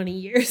 10, 20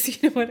 years.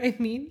 You know what I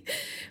mean?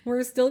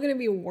 We're still going to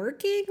be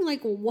working?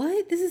 Like,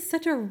 what? This is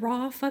such a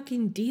raw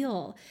fucking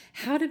deal.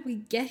 How did we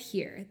get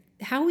here?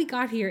 How we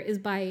got here is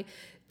by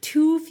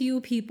too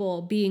few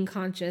people being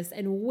conscious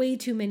and way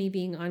too many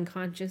being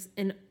unconscious,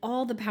 and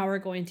all the power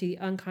going to the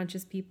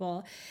unconscious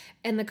people,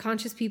 and the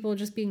conscious people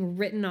just being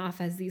written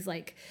off as these,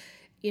 like,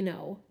 you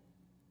know,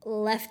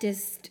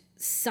 leftist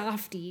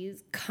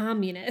softies,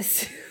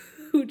 communists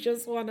who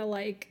just want to,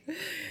 like,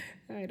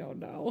 I don't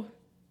know.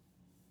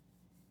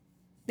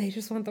 They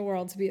just want the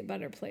world to be a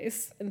better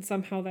place, and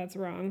somehow that's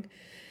wrong.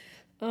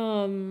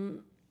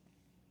 We're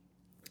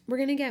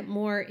going to get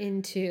more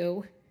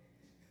into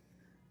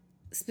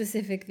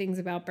specific things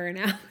about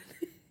burnout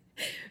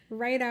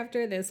right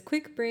after this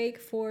quick break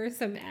for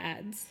some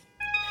ads.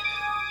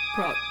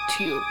 Brought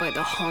to you by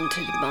the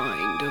haunted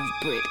mind of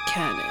Britt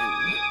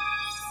Cannon.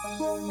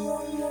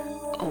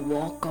 A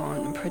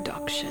walk-on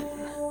production.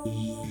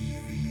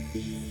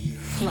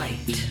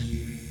 Flight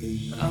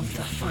of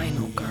the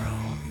Final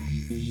Girl.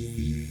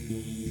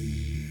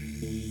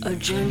 A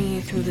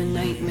journey through the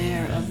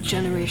nightmare of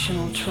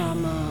generational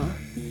trauma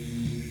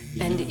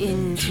and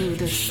into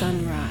the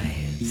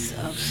sunrise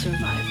of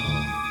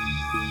survival.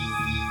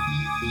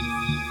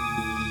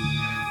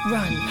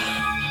 Run,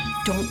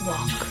 don't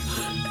walk.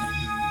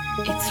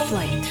 It's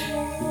Flight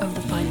of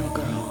the Final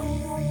Girl.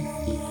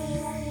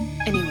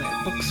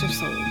 Anywhere books are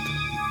sold.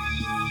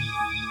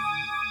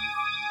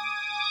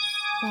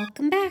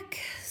 Welcome back.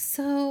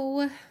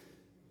 So,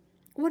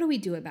 what do we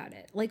do about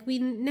it? Like, we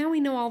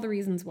know all the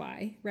reasons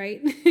why,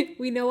 right?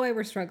 We know why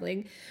we're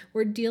struggling.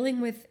 We're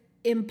dealing with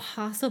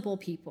impossible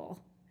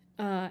people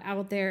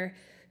out there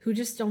who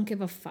just don't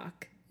give a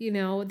fuck. You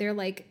know, they're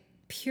like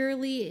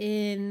purely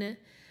in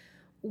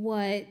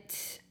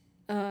what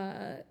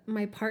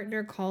my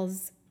partner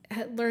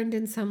learned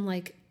in some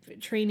like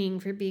training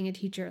for being a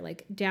teacher,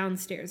 like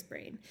downstairs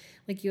brain.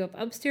 Like, you have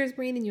upstairs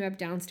brain and you have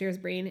downstairs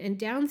brain, and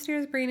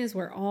downstairs brain is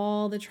where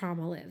all the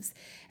trauma lives.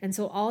 And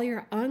so all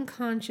your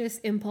unconscious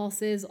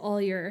impulses,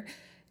 all your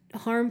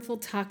harmful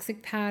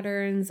toxic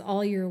patterns,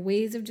 all your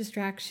ways of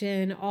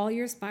distraction, all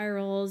your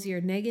spirals,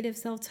 your negative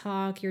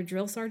self-talk, your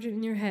drill sergeant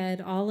in your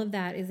head, all of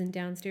that is in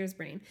downstairs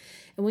brain.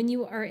 And when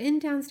you are in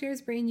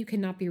downstairs brain, you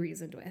cannot be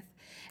reasoned with.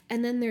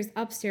 And then there's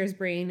upstairs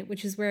brain,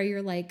 which is where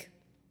you're like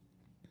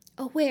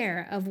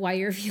aware of why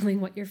you're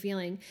feeling what you're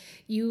feeling.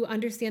 You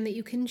understand that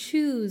you can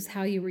choose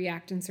how you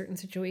react in certain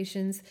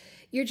situations.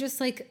 You're just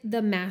like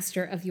the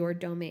master of your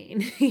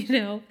domain, you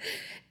know?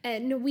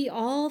 And we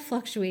all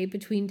fluctuate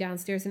between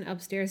downstairs and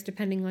upstairs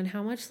depending on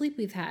how much sleep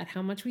we've had,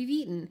 how much we've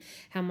eaten,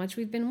 how much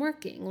we've been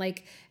working,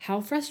 like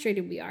how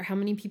frustrated we are, how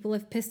many people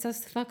have pissed us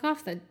the fuck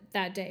off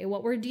that day,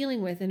 what we're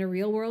dealing with in a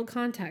real world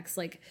context.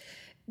 Like,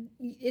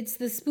 it's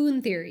the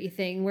spoon theory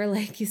thing where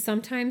like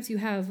sometimes you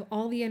have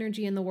all the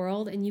energy in the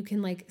world and you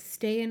can like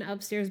stay in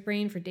upstairs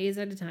brain for days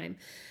at a time.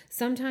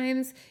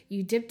 Sometimes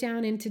you dip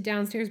down into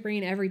downstairs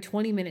brain every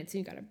 20 minutes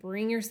and you got to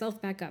bring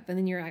yourself back up, and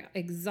then you're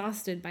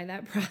exhausted by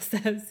that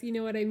process. You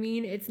know what I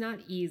mean? It's not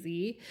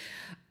easy.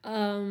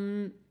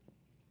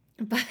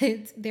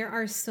 But there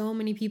are so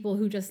many people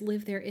who just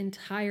live their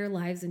entire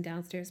lives in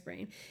downstairs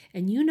brain.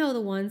 And you know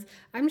the ones.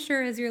 I'm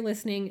sure as you're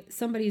listening,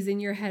 somebody's in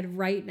your head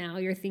right now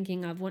you're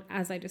thinking of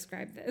as I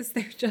describe this.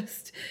 They're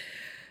just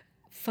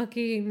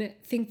fucking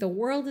think the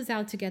world is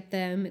out to get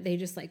them. They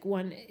just like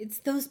it's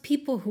those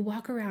people who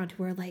walk around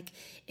who are like,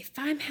 if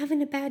I'm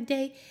having a bad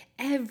day,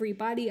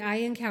 everybody I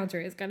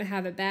encounter is going to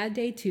have a bad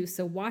day too.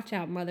 So watch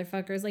out,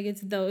 motherfuckers. Like,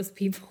 it's those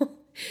people.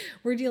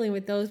 We're dealing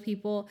with those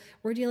people.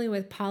 We're dealing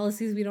with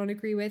policies we don't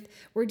agree with.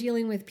 We're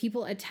dealing with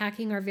people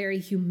attacking our very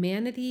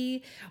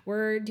humanity.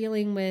 We're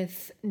dealing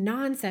with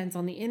nonsense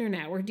on the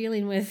internet. We're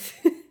dealing with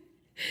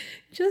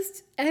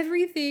just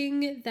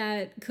everything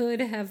that could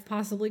have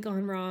possibly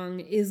gone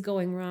wrong is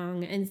going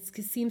wrong and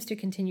seems to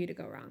continue to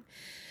go wrong.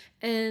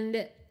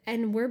 And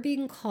we're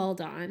being called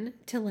on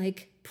to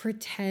like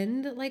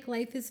pretend like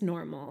life is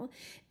normal.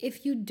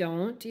 If you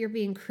don't, you're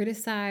being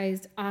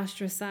criticized,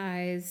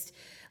 ostracized,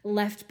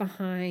 left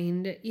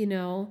behind, you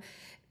know,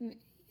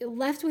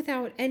 left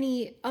without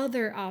any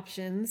other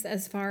options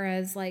as far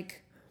as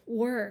like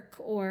work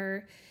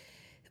or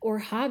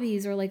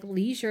hobbies or like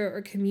leisure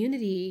or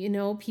community. You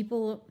know,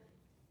 people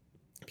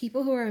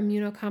who are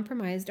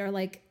immunocompromised are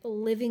like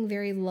living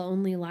very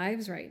lonely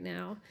lives right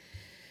now.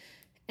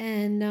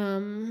 And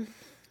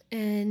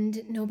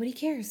nobody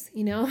cares,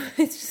 you know.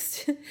 It's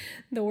just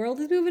the world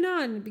is moving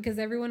on because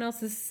everyone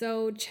else is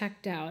so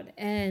checked out.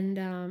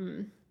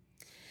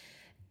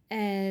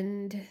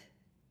 And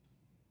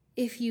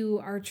if you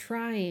are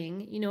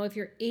trying, you know, if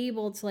you're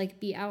able to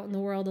like be out in the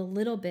world a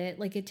little bit,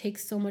 like it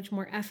takes so much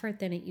more effort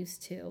than it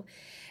used to.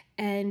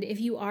 And if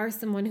you are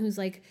someone who's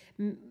like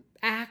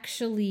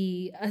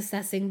actually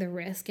assessing the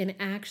risk and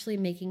actually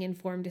making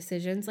informed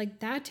decisions, like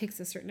that takes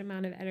a certain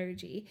amount of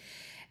energy.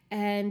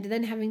 And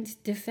then having to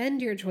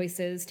defend your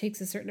choices takes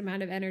a certain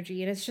amount of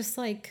energy. And it's just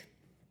like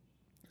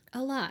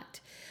a lot.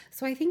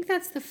 So I think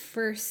that's the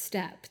first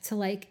step to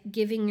like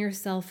giving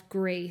yourself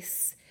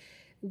grace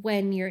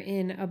when you're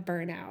in a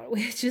burnout,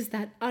 which is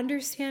that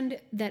understand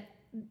that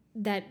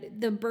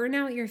the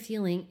burnout you're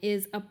feeling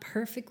is a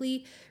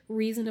perfectly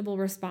reasonable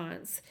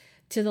response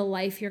to the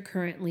life you're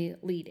currently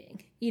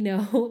leading, you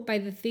know, by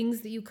the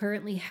things that you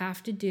currently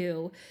have to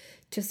do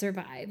to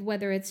survive,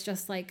 whether it's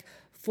just like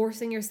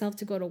forcing yourself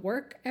to go to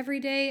work every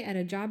day at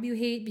a job you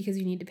hate because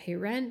you need to pay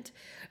rent,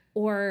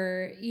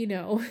 or, you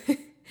know,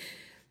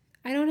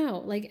 I don't know,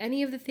 like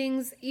any of the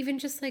things, even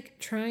just like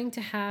trying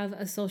to have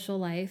a social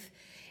life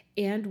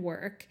and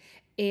work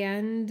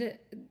and,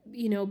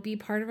 you know, be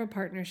part of a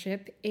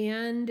partnership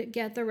and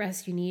get the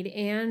rest you need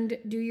and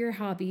do your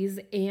hobbies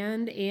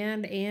and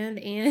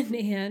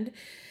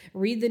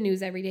read the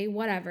news every day,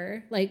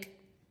 whatever, like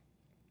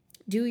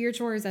do your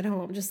chores at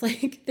home. Just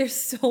like there's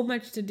so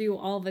much to do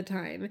all the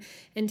time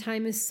and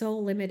time is so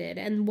limited.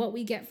 And what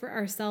we get for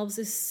ourselves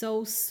is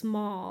so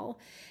small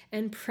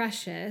and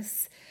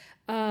precious.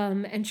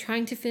 And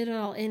trying to fit it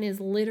all in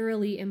is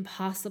literally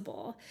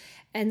impossible.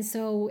 And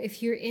so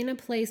if you're in a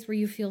place where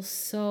you feel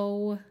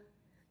so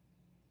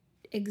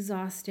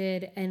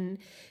exhausted and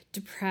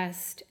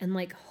depressed and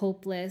like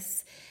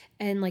hopeless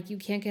and like you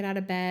can't get out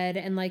of bed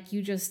and like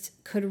you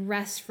just could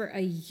rest for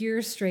a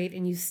year straight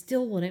and you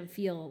still wouldn't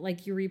feel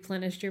like you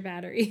replenished your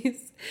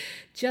batteries,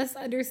 just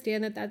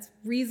understand that that's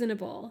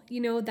reasonable. You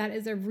know, that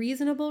is a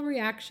reasonable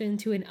reaction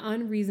to an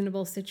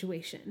unreasonable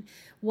situation.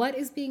 What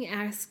is being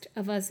asked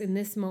of us in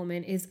this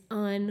moment is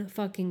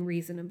unfucking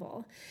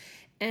reasonable.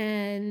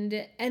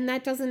 And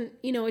that doesn't,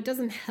 you know, it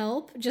doesn't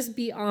help just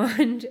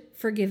beyond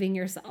forgiving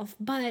yourself.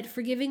 But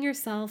forgiving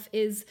yourself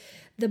is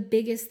the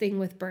biggest thing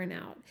with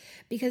burnout,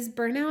 because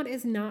burnout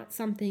is not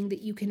something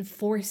that you can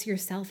force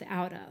yourself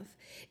out of.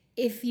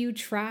 If you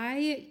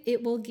try,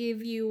 it will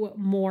give you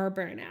more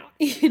burnout,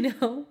 you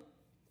know?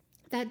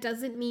 That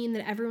doesn't mean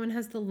that everyone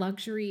has the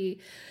luxury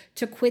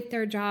to quit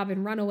their job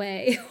and run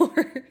away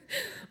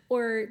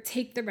or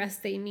take the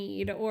rest they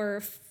need,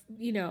 or,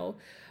 you know,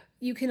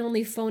 you can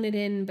only phone it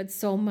in, but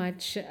so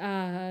much,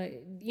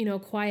 you know,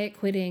 quiet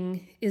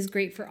quitting is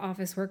great for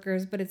office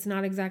workers, but it's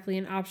not exactly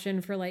an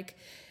option for like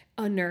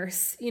a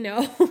nurse, you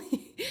know,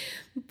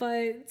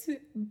 but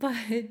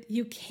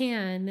you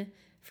can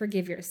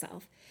forgive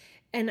yourself.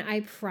 And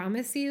I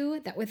promise you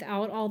that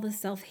without all the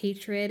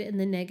self-hatred and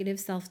the negative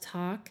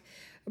self-talk,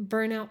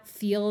 burnout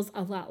feels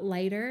a lot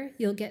lighter.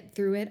 You'll get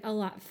through it a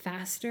lot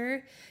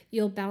faster.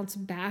 You'll bounce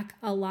back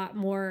a lot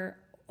more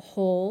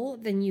whole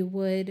than you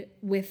would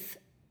with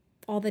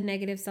all the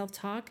negative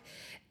self-talk.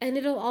 And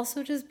it'll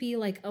also just be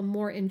like a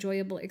more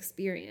enjoyable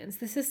experience.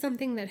 This is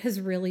something that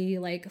has really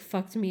like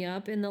fucked me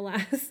up in the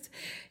last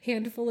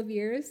handful of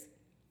years,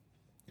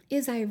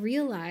 is I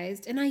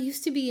realized, and I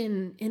used to be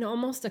in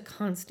almost a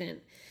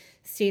constant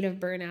state of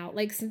burnout.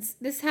 Like, since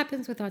this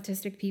happens with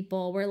autistic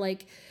people, where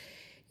like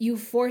you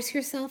force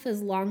yourself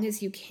as long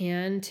as you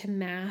can to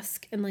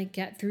mask and like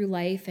get through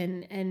life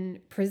and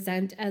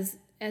present as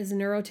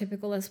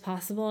neurotypical as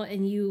possible.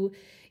 And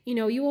you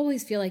know, you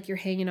always feel like you're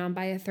hanging on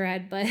by a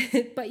thread,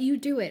 but you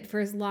do it for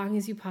as long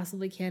as you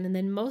possibly can. And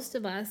then most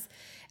of us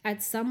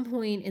at some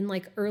point in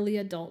like early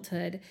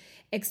adulthood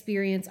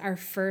experience our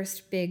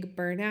first big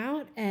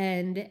burnout,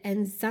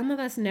 and some of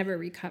us never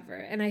recover.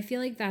 And I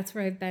feel like that's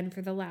where I've been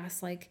for the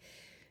last like,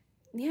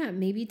 yeah,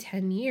 maybe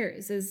 10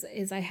 years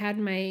is I had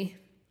my,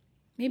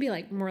 maybe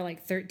like more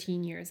like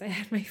 13 years. I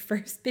had my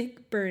first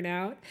big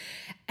burnout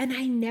and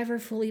I never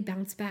fully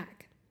bounced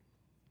back.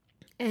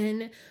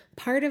 And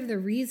part of the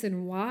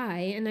reason why,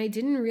 and I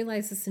didn't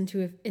realize this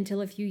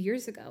until a few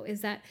years ago, is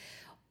that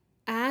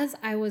as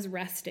I was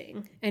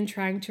resting and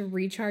trying to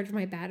recharge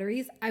my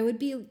batteries, I would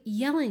be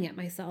yelling at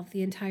myself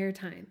the entire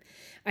time.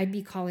 I'd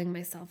be calling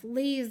myself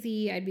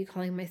lazy. I'd be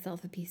calling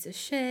myself a piece of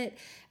shit.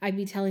 I'd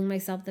be telling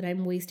myself that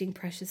I'm wasting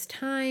precious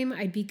time.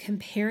 I'd be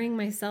comparing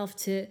myself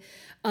to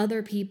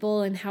other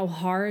people and how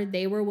hard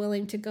they were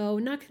willing to go,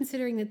 not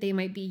considering that they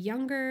might be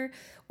younger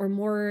or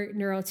more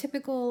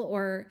neurotypical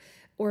or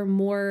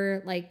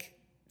more like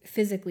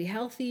physically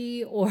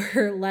healthy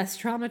or less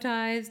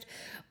traumatized,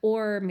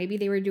 or maybe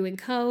they were doing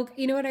coke.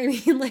 You know what I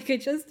mean? Like,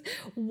 it just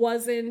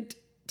wasn't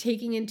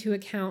taking into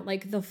account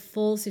like the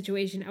full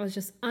situation. I was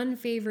just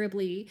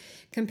unfavorably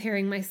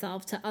comparing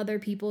myself to other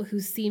people who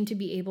seemed to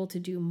be able to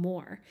do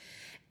more.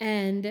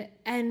 And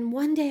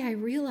one day I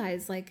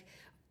realized, like,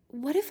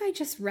 what if I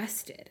just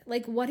rested?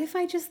 Like, what if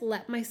I just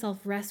let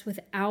myself rest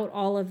without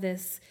all of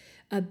this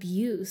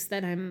abuse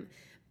that I'm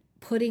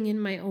putting in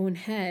my own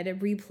head and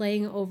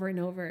replaying over and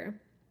over?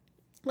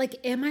 Like,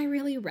 am I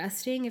really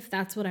resting if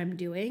that's what I'm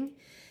doing?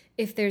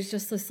 If there's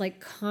just this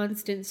like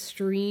constant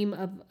stream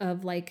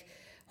of like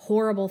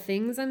horrible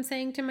things I'm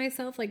saying to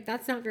myself, like,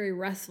 that's not very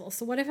restful.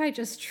 So what if I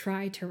just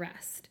try to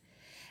rest?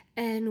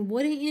 And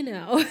wouldn't you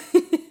know,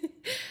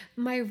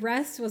 my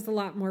rest was a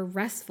lot more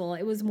restful.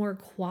 It was more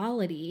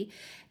quality,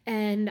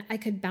 and I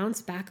could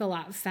bounce back a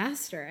lot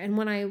faster. And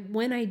when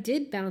I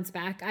did bounce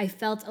back, I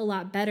felt a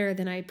lot better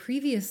than I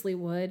previously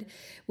would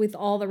with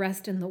all the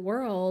rest in the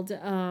world.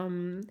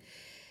 And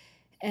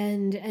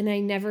I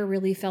never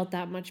really felt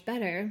that much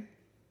better.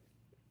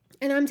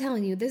 And I'm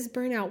telling you, this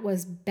burnout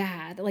was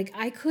bad. Like,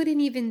 I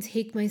couldn't even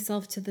take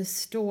myself to the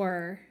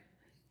store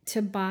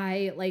to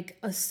buy like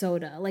a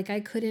soda. Like, I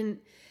couldn't.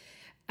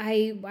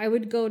 I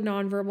would go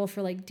nonverbal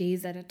for like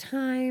days at a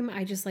time.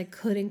 I just like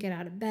couldn't get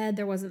out of bed.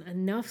 There wasn't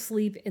enough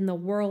sleep in the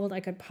world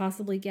I could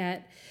possibly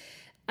get.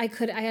 I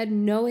had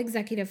no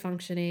executive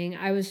functioning.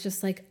 I was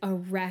just like a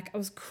wreck. I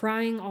was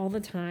crying all the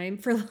time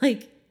for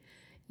like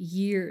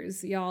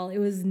years, y'all. It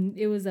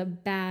was a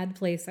bad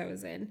place I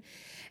was in.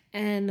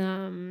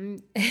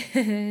 And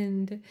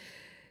and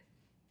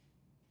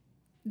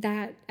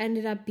that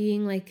ended up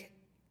being like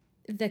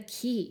the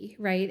key,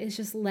 right? It's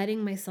just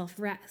letting myself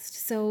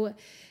rest. So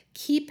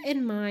keep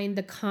in mind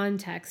the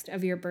context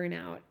of your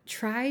burnout.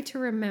 Try to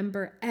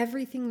remember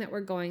everything that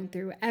we're going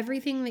through,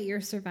 everything that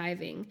you're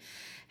surviving,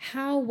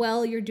 how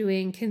well you're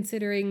doing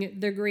considering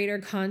the greater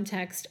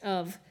context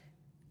of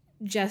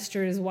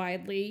gestures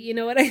widely. You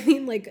know what I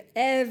mean? Like,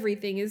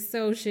 everything is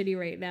so shitty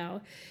right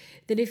now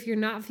that if you're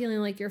not feeling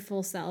like your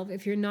full self,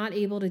 if you're not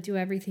able to do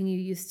everything you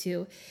used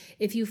to,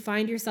 if you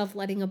find yourself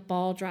letting a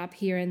ball drop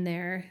here and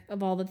there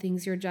of all the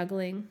things you're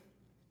juggling,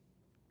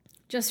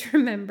 just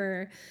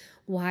remember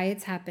why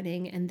it's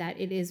happening and that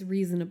it is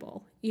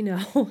reasonable. You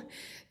know,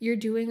 you're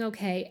doing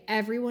okay.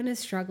 Everyone is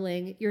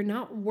struggling. You're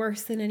not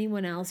worse than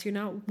anyone else. You're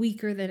not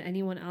weaker than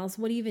anyone else.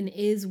 What even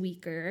is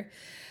weaker?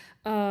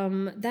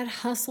 That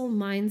hustle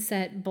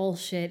mindset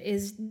bullshit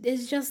is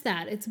just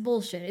that. It's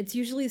bullshit. It's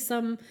usually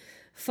some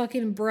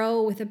fucking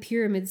bro with a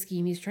pyramid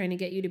scheme he's trying to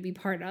get you to be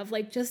part of.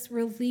 Like, just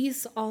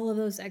release all of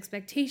those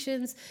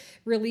expectations,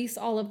 release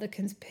all of the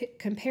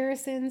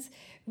comparisons,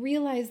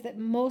 realize that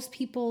most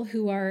people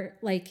who are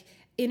like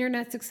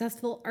internet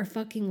successful are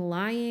fucking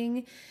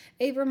lying.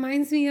 It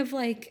reminds me of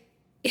like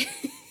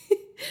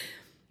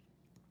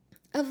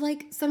of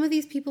like some of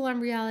these people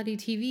on reality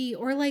TV,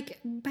 or like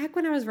back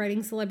when I was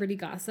writing celebrity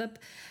gossip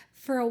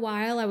for a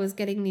while, I was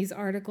getting these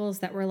articles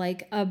that were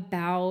like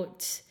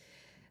about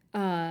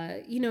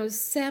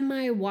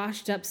semi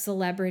washed up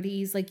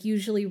celebrities, like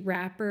usually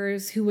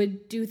rappers, who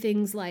would do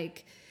things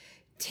like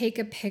take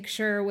a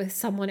picture with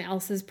someone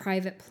else's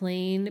private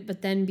plane,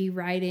 but then be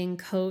riding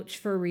coach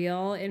for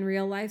real in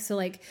real life. So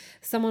like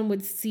someone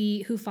would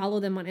see, who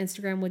follow them on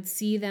Instagram, would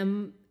see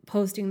them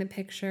posting the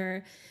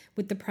picture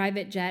with the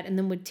private jet and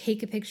then would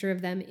take a picture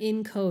of them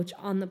in coach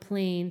on the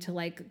plane to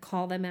like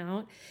call them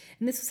out.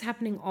 And this was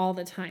happening all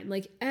the time.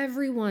 Like,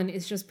 everyone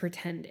is just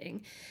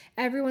pretending.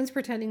 Everyone's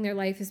pretending their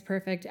life is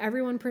perfect.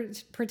 Everyone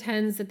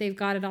pretends that they've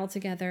got it all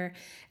together.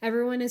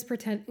 Everyone is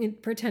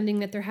pretending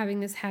that they're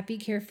having this happy,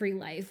 carefree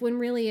life, when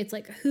really it's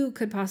like, who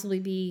could possibly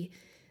be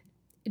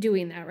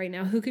doing that right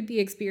now? Who could be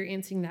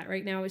experiencing that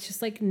right now? It's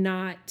just like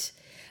not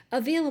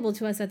available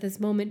to us at this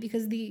moment,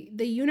 because the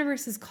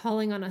universe is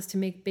calling on us to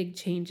make big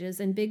changes,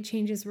 and big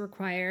changes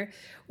require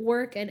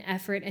work and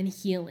effort and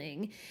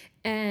healing.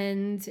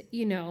 And,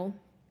 you know,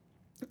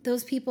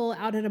 those people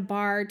out at a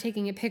bar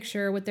taking a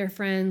picture with their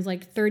friends,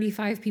 like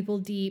 35 people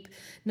deep,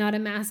 not a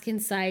mask in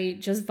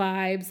sight, just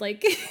vibes,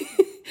 like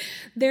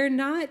they're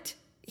not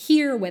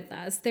here with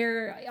us.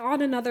 They're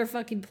on another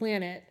fucking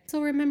planet.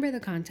 So remember the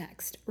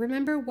context.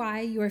 Remember why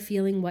you're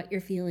feeling what you're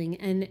feeling,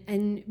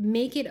 and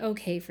make it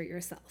okay for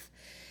yourself.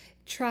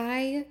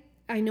 Try,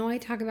 I know I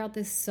talk about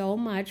this so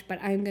much,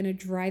 but I'm going to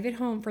drive it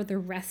home for the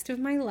rest of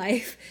my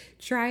life.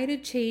 Try to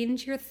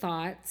change your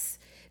thoughts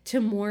to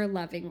more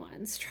loving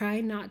ones.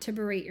 Try not to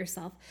berate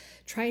yourself.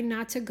 Try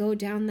not to go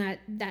down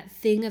that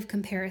thing of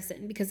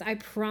comparison, because I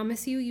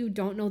promise you, you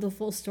don't know the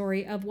full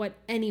story of what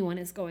anyone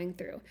is going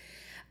through.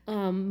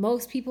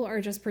 Most people are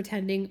just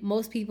pretending.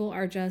 Most people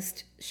are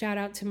just, shout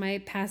out to my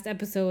past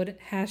episode,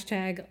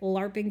 hashtag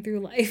LARPing through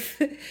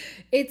life.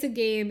 It's a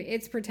game.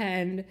 It's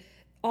pretend.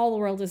 All the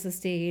world is a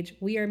stage.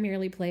 We are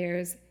merely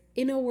players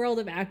in a world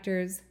of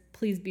actors.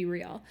 Please be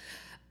real.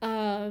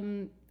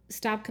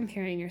 Stop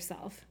comparing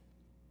yourself.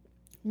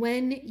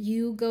 When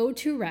you go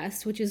to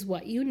rest, which is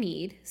what you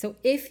need. So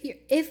if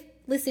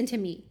listen to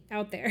me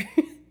out there,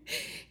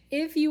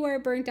 if you are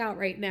burnt out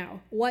right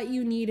now, what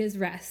you need is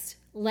rest.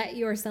 Let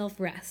yourself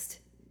rest.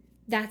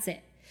 That's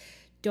it.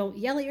 Don't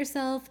yell at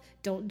yourself.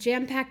 Don't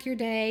jam pack your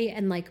day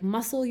and like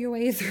muscle your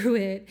way through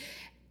it.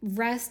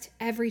 Rest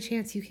every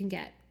chance you can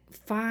get.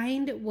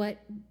 Find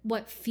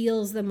what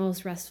feels the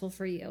most restful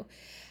for you.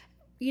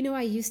 You know,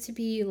 I used to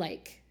be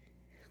like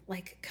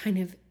kind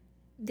of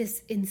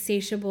this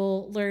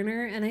insatiable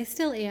learner, and I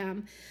still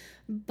am.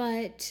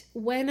 But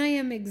when I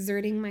am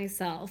exerting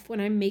myself, when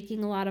I'm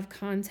making a lot of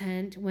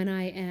content, when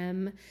I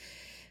am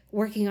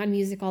working on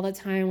music all the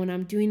time, when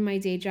I'm doing my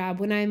day job,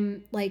 when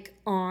I'm like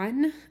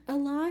on a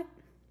lot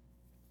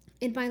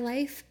in my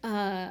life,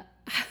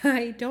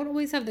 I don't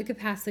always have the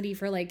capacity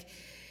for like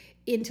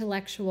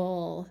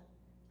intellectual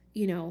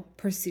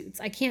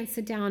pursuits. I can't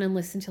sit down and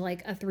listen to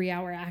like a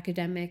 3-hour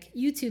academic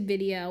YouTube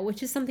video,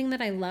 which is something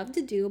that I love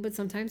to do, but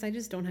sometimes I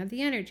just don't have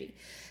the energy.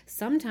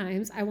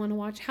 Sometimes I want to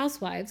watch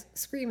housewives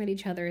scream at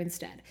each other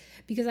instead,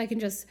 because I can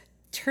just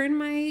turn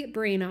my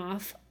brain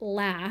off,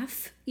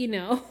 laugh, and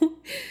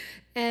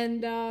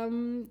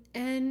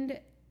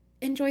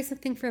enjoy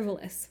something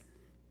frivolous.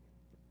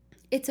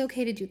 It's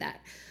okay to do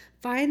that.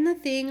 Find the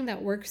thing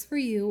that works for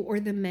you, or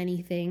the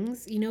many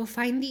things.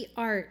 Find the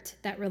art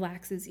that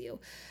relaxes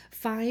you.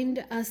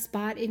 Find a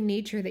spot in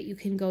nature that you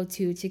can go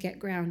to get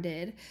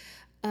grounded.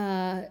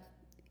 Make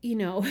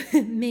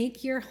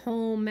your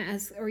home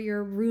or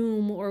your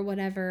room or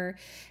whatever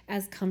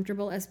as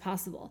comfortable as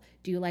possible.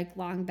 Do you like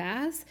long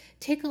baths?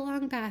 Take a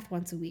long bath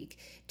once a week.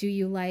 Do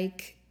you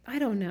like, I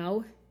don't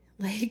know,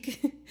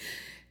 like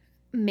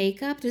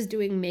makeup? Does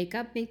doing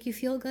makeup make you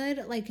feel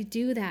good? Like,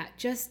 do that.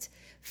 Just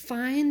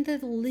find the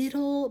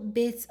little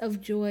bits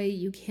of joy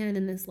you can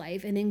in this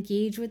life and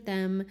engage with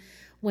them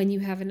when you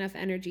have enough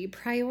energy.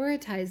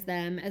 Prioritize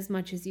them as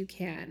much as you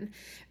can.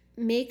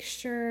 Make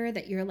sure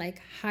that you're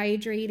like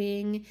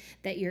hydrating,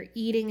 that you're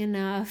eating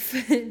enough,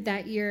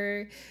 that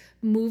you're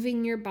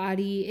moving your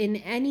body in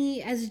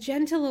as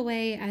gentle a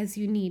way as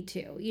you need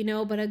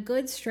to, but a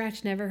good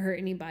stretch never hurt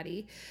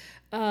anybody.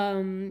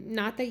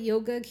 Not that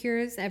yoga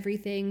cures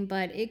everything,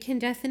 but it can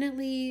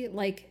definitely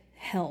like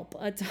help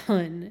a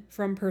ton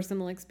from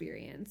personal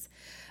experience.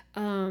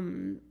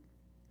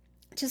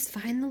 Just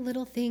find the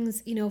little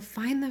things,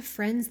 find the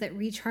friends that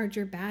recharge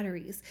your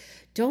batteries.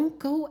 Don't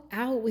go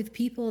out with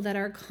people that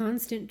are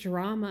constant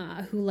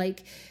drama, who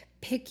like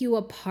pick you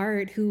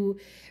apart, who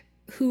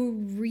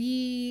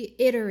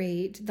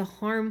reiterate the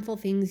harmful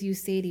things you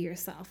say to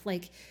yourself.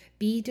 Like,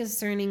 be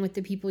discerning with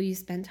the people you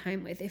spend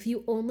time with. If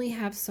you only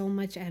have so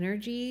much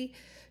energy,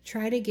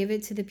 try to give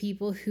it to the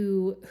people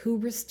who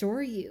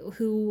restore you,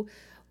 who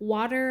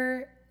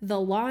water the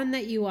lawn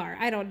that you are.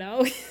 I don't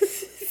know.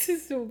 This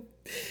is a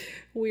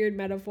weird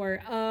metaphor.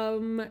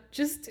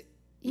 Just,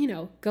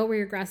 go where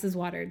your grass is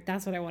watered.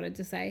 That's what I wanted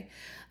to say.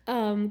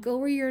 Go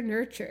where you're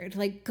nurtured.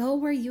 Like, go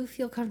where you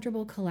feel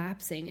comfortable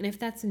collapsing. And if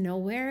that's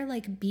nowhere,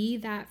 like, be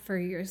that for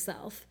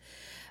yourself.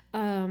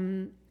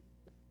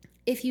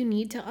 If you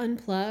need to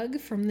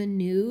unplug from the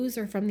news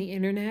or from the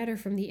internet or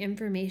from the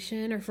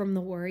information or from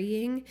the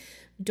worrying,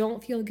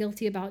 don't feel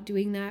guilty about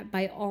doing that.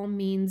 By all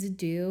means,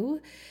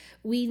 do.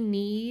 We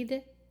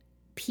need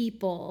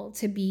people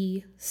to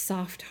be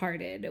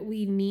soft-hearted.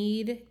 We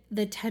need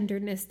the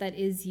tenderness that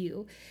is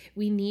you.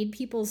 We need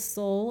people's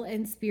soul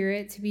and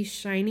spirit to be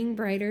shining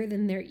brighter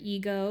than their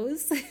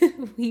egos.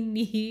 We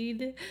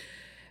need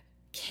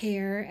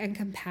care and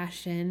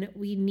compassion.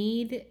 We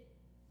need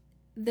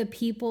the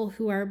people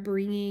who are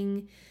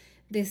bringing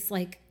this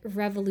like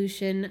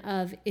revolution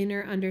of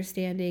inner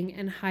understanding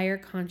and higher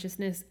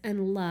consciousness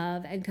and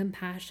love and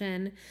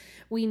compassion.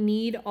 We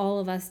need all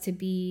of us to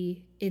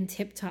be in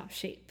tip-top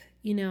shape,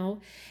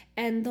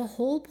 and the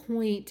whole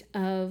point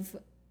of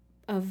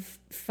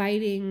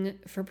fighting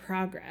for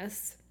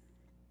progress,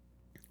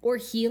 or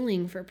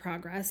healing for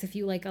progress, if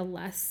you like a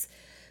less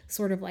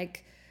sort of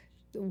like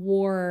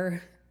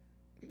war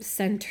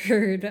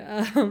centered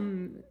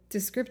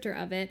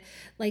descriptor of it,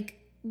 like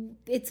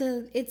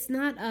it's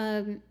not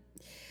a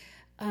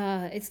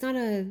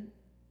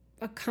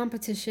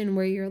competition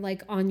where you're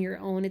like on your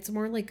own. It's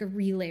more like a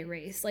relay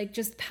race. Like,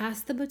 just pass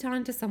the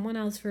baton to someone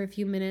else for a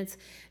few minutes,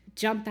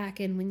 jump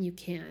back in when you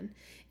can.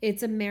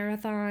 It's a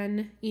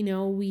marathon,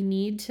 we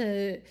need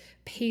to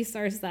pace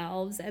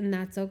ourselves, and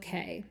that's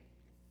okay.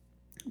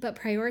 But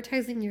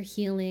prioritizing your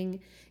healing,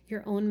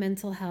 your own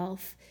mental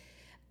health,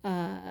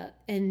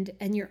 and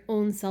your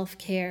own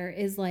self-care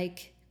is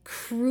like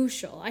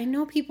crucial. I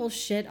know people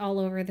shit all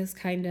over this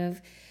kind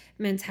of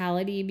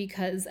mentality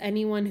because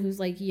anyone who's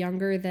like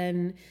younger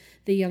than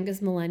the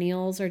youngest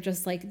millennials are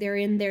just like, they're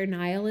in their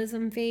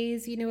nihilism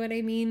phase. You know what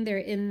I mean? They're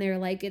in their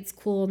like, it's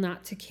cool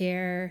not to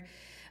care.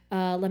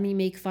 Let me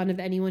make fun of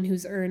anyone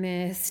who's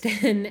earnest.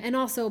 And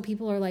also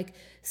people are like,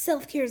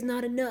 self-care is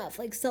not enough.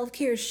 Like,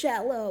 self-care is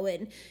shallow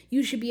and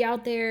you should be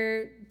out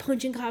there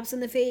punching cops in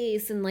the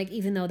face. And like,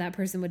 even though that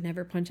person would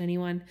never punch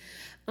anyone.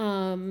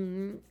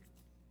 And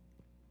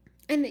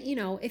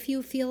if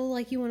you feel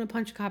like you want to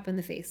punch a cop in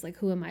the face, like,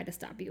 who am I to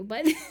stop you?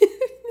 But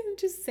I'm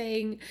just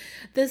saying,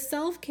 the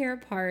self-care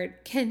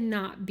part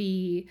cannot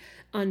be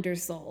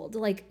undersold.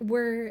 Like,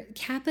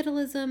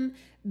 capitalism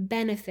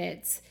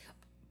benefits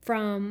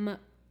from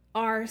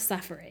our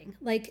suffering.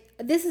 Like,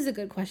 this is a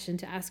good question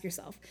to ask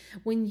yourself.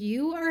 When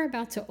you are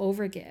about to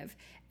overgive,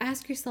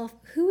 ask yourself,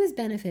 who is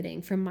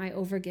benefiting from my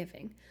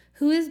overgiving?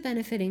 Who is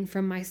benefiting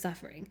from my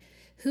suffering?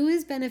 Who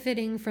is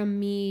benefiting from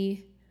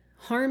me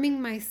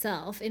harming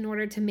myself in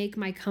order to make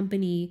my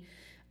company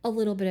a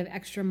little bit of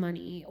extra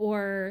money,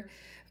 or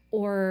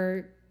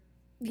to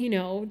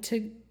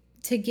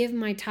give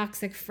my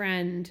toxic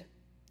friend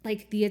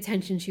like the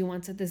attention she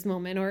wants at this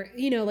moment, or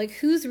like,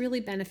 who's really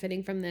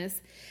benefiting from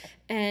this?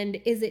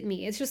 And is it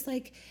me? It's just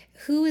like,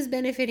 who is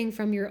benefiting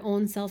from your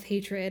own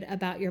self-hatred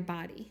about your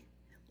body?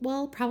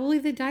 Well, probably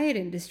the diet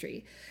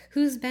industry.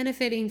 Who's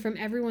benefiting from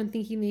everyone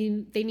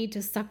thinking they need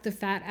to suck the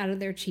fat out of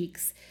their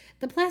cheeks?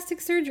 The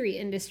plastic surgery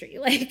industry.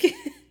 Like,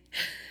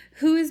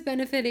 who is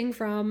benefiting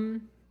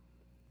from,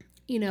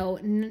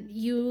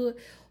 you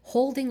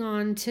holding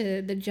on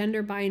to the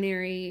gender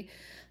binary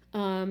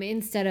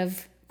instead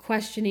of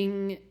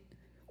questioning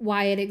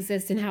why it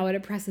exists and how it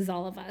oppresses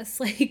all of us?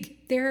 Like,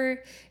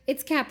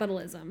 it's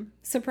capitalism.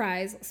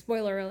 Surprise,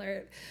 spoiler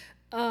alert.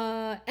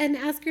 And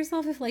ask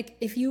yourself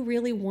if you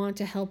really want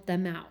to help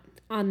them out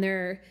on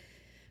their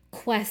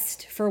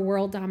quest for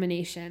world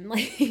domination.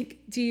 Like,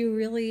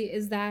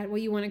 is that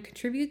what you want to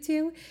contribute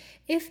to?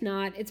 If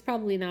not, it's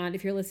probably not.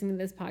 If you're listening to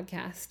this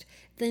podcast,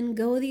 then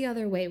go the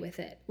other way with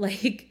it.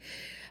 Like,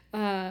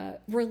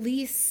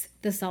 release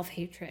the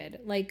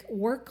self-hatred, like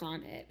work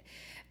on it.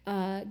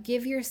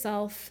 Give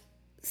yourself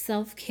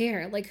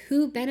self-care. Like,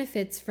 who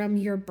benefits from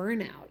your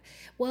burnout?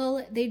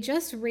 Well, they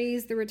just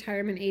raised the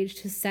retirement age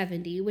to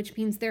 70, which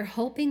means they're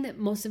hoping that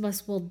most of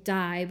us will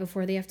die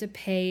before they have to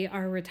pay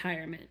our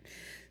retirement.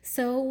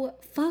 So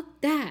fuck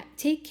that.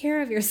 Take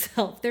care of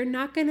yourself. They're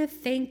not going to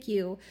thank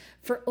you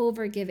for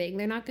overgiving.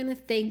 They're not going to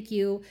thank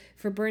you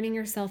for burning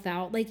yourself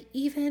out. Like,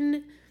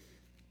 even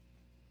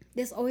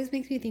this always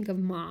makes me think of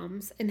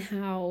moms and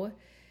how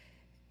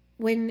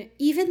when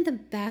even the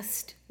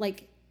best,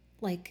 like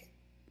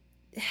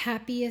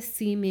happiest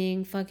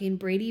seeming fucking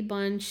Brady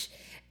Bunch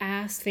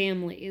ass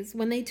families,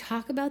 when they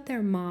talk about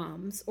their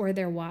moms or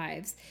their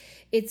wives,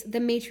 it's the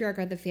matriarch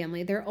of the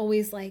family. They're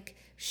always like,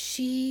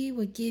 she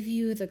would give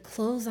you the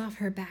clothes off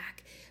her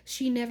back.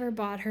 She never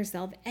bought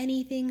herself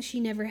anything. She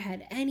never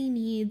had any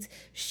needs.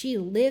 She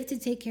lived to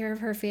take care of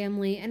her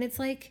family. And it's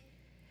like,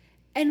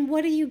 and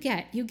what do you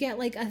get? You get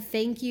like a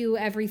thank you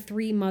every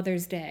 3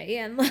 Mother's Day.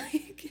 And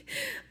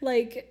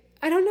like,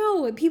 I don't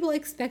know. People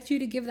expect you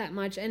to give that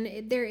much.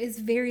 And there is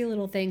very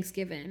little thanks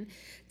given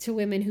to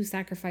women who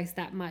sacrifice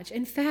that much.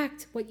 In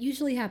fact, what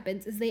usually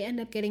happens is they end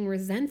up getting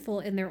resentful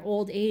in their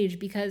old age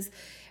because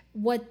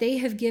what they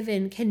have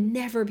given can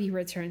never be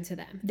returned to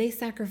them. They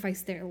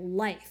sacrificed their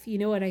life. You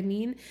know what I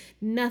mean?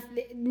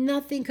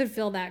 Nothing could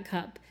fill that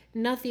cup.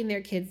 Nothing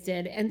their kids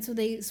did. And so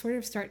they sort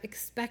of start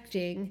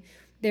expecting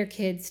their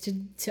kids to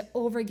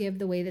overgive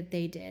the way that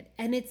they did.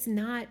 And it's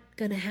not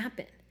going to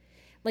happen.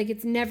 Like,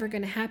 it's never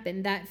going to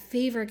happen. That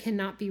favor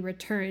cannot be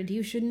returned.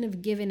 You shouldn't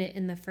have given it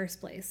in the first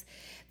place.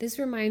 This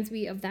reminds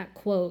me of that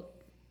quote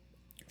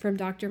from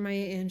Dr.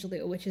 Maya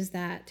Angelou, which is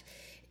that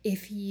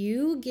if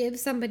you give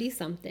somebody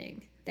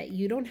something that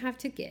you don't have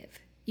to give,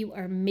 you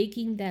are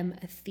making them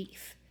a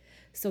thief.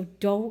 So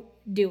don't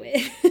do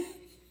it.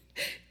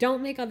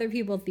 Don't make other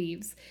people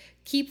thieves.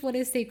 Keep what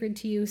is sacred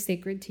to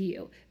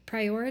you.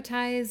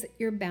 Prioritize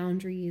your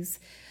boundaries.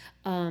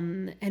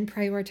 And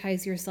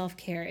prioritize your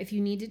self-care. If you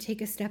need to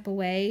take a step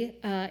away,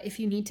 if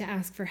you need to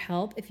ask for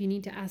help, if you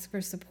need to ask for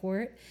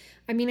support.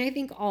 I mean, I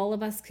think all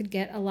of us could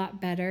get a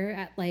lot better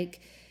at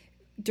like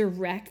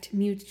direct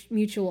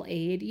mutual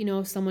aid. You know,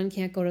 if someone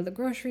can't go to the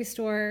grocery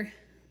store,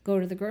 go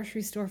to the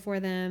grocery store for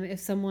them.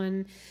 If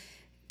someone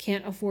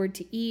can't afford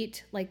to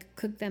eat, like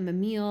cook them a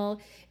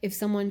meal. If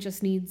someone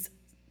just needs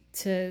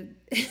to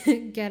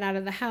get out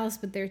of the house,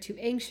 but they're too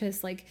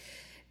anxious, like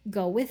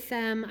go with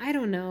them. I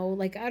don't know.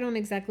 Like, I don't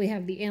exactly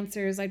have the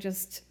answers.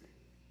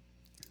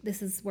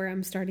 This is where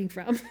I'm starting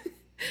from.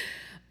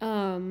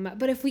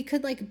 But if we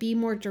could like be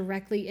more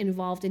directly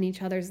involved in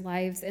each other's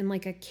lives in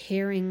like a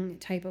caring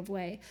type of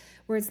way,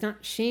 where it's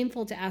not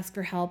shameful to ask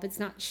for help. It's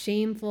not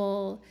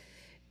shameful.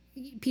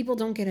 People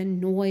don't get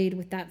annoyed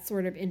with that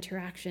sort of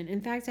interaction.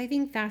 In fact, I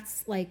think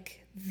that's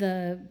like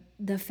the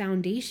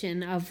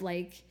foundation of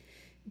like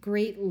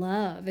great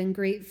love and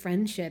great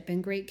friendship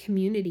and great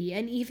community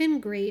and even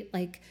great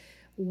like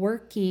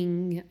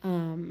working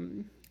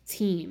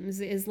teams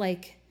is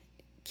like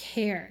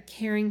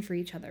caring for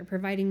each other,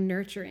 providing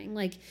nurturing,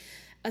 like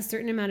a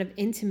certain amount of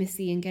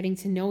intimacy and getting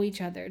to know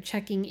each other,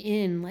 checking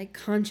in, like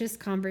conscious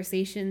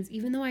conversations,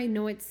 even though I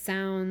know it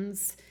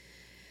sounds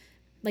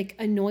like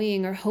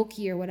annoying or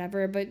hokey or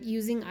whatever, but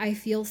using I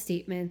feel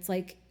statements,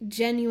 like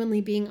genuinely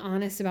being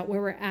honest about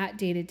where we're at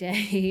day to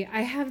day.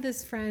 I have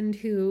this friend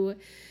who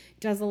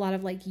does a lot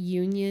of like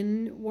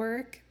union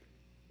work.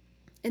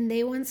 And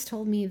they once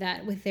told me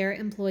that with their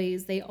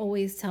employees, they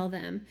always tell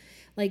them,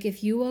 like,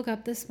 if you woke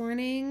up this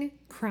morning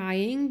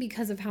crying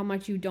because of how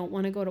much you don't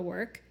want to go to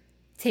work,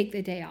 take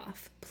the day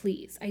off,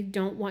 please. I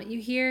don't want you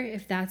here.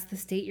 If that's the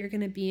state you're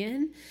going to be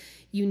in,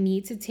 you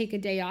need to take a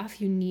day off.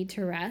 You need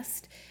to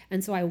rest.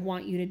 And so I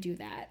want you to do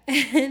that.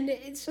 And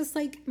it's just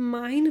like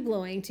mind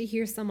blowing to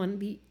hear someone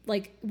be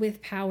like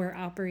with power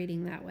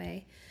operating that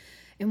way.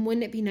 And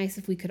wouldn't it be nice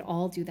if we could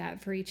all do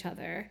that for each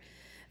other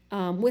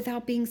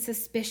without being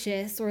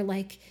suspicious or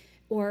like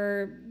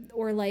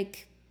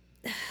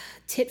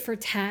tit for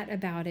tat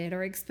about it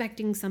or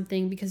expecting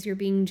something because you're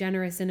being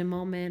generous in a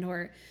moment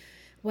or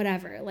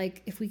whatever.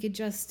 Like if we could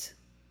just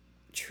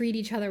treat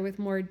each other with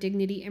more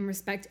dignity and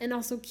respect, and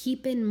also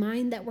keep in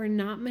mind that we're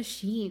not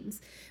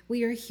machines.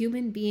 We are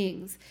human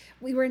beings.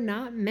 We were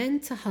not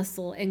meant to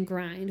hustle and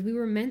grind. We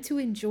were meant to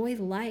enjoy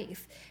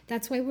life.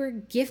 That's why we're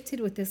gifted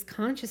with this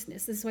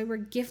consciousness. This is why we're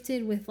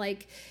gifted with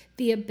like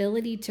the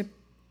ability to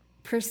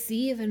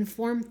perceive and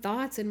form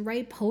thoughts and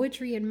write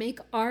poetry and make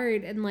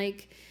art and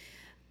like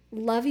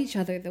love each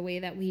other the way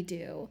that we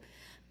do.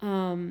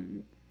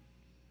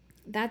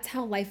 That's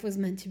how life was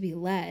meant to be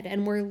led.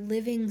 And we're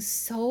living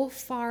so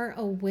far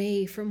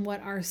away from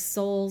what our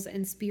souls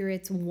and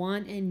spirits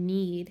want and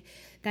need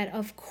that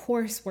of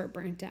course we're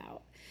burnt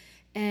out.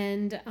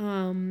 And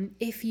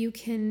if you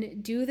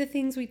can do the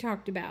things we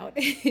talked about,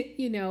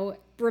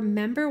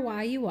 remember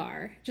why you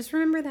are. Just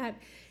remember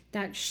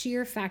that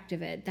sheer fact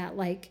of it, that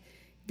like,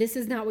 this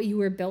is not what you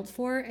were built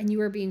for, and you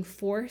are being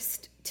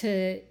forced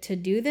to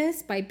do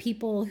this by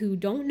people who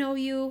don't know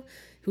you,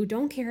 who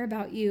don't care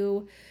about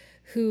you,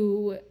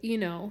 who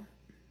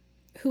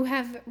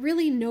have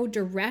really no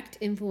direct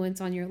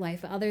influence on your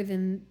life other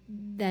than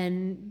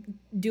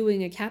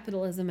doing a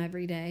capitalism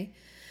every day.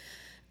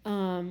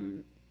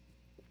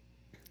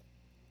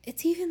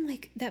 It's even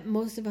like that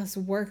most of us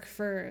work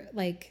for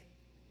like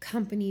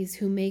companies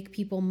who make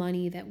people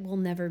money that we'll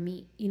never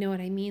meet. You know what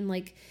I mean?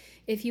 Like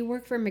if you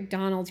work for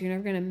McDonald's, you're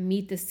never going to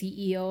meet the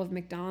CEO of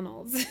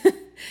McDonald's.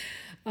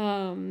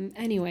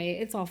 Anyway,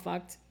 it's all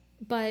fucked.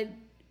 But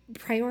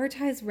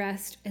prioritize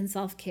rest and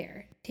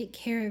self-care. Take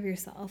care of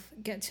yourself.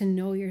 Get to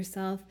know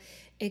yourself.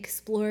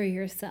 Explore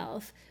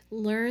yourself.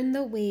 Learn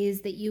the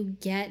ways that you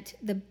get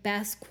the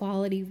best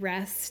quality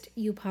rest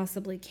you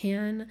possibly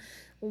can.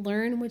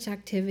 Learn which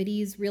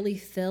activities really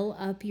fill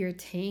up your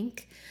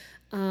tank.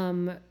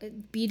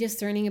 Be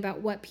discerning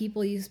about what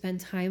people you spend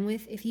time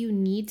with. If you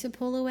need to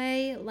pull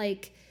away,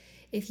 like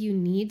if you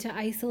need to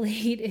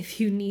isolate, if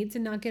you need to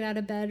not get out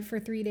of bed for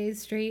 3 days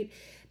straight,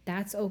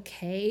 that's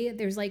okay.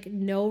 There's like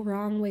no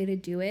wrong way to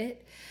do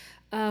it.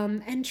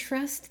 And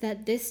trust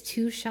that this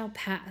too shall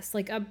pass.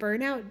 Like a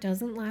burnout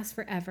doesn't last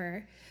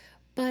forever,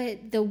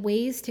 but the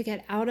ways to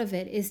get out of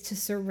it is to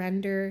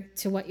surrender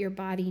to what your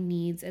body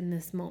needs in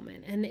this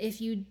moment. And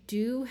if you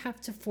do have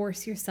to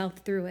force yourself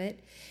through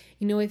it,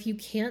 if you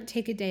can't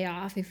take a day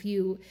off, if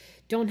you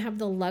don't have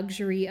the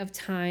luxury of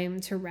time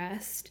to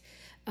rest,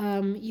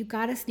 you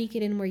got to sneak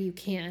it in where you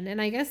can.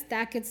 And I guess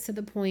that gets to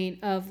the point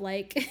of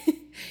like,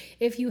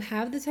 if you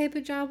have the type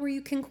of job where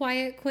you can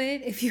quiet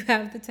quit, if you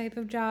have the type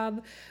of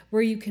job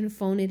where you can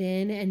phone it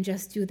in and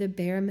just do the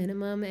bare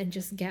minimum and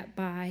just get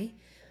by,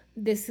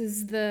 this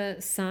is the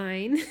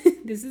sign.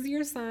 This is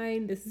your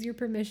sign. This is your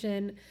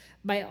permission.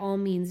 By all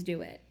means,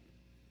 do it.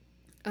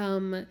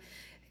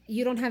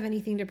 You don't have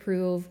anything to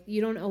prove.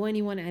 You don't owe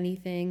anyone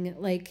anything.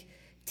 Like,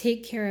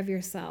 take care of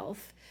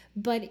yourself.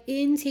 But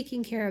in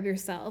taking care of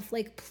yourself,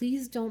 like,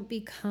 please don't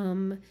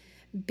become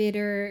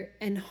bitter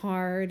and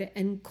hard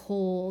and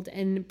cold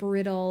and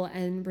brittle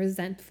and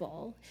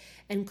resentful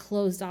and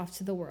closed off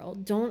to the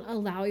world. Don't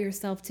allow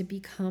yourself to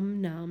become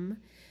numb.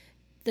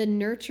 The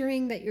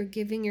nurturing that you're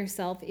giving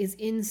yourself is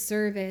in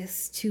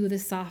service to the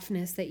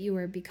softness that you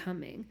are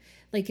becoming.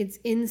 Like it's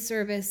in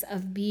service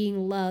of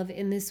being love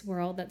in this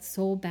world that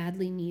so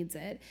badly needs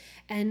it.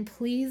 And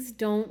please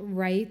don't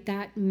write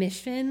that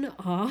mission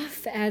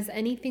off as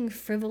anything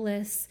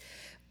frivolous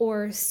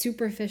or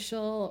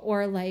superficial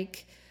or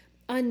like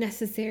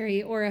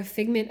unnecessary or a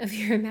figment of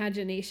your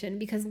imagination,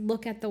 because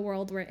look at the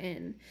world we're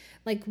in.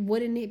 Like,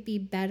 wouldn't it be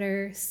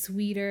better,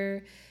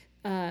 sweeter,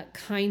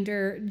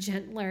 kinder,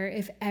 gentler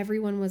if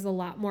everyone was a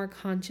lot more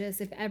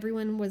conscious, if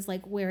everyone was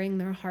like wearing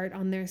their heart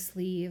on their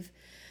sleeve,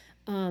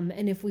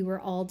 and if we were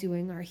all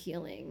doing our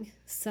healing?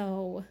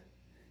 So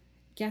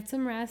get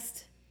some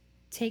rest,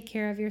 take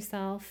care of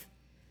yourself.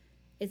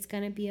 It's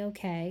gonna be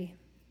okay.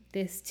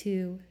 This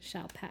too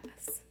shall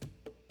pass.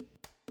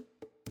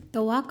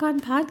 The Walk On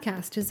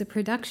Podcast is a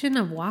production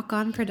of Walk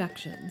On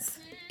Productions.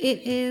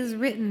 It is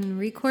written,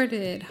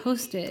 recorded,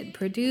 hosted,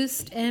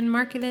 produced, and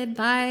marketed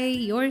by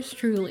yours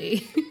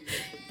truly.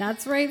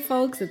 That's right,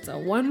 folks. It's a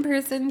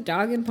one-person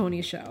dog and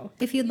pony show.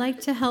 If you'd like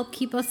to help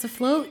keep us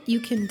afloat, you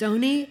can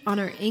donate on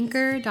our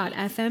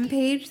anchor.fm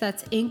page.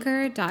 That's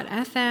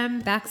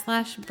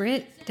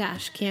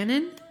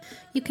anchor.fm/Brit-Cannon.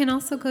 You can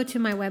also go to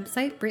my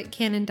website,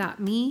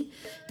 britcannon.me,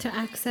 to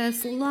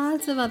access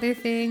lots of other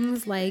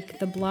things like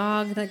the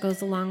blog that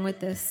goes along with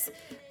this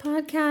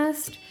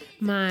podcast,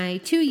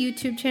 my 2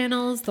 YouTube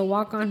channels, the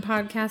Walk On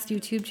Podcast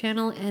YouTube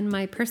channel and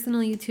my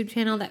personal YouTube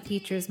channel that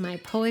features my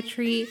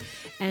poetry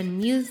and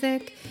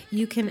music.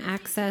 You can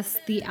access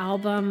the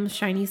album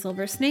Shiny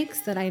Silver Snakes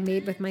that I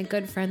made with my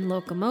good friend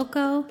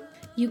Locomoco.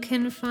 You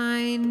can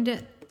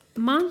find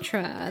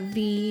Mantra,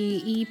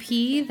 the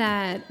EP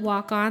that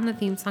Walk On, the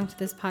theme song to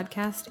this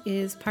podcast,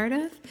 is part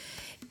of.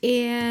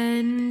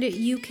 And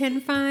you can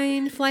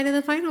find Fly to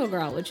the Final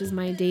Girl, which is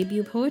my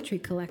debut poetry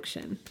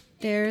collection.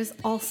 There's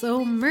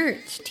also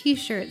merch,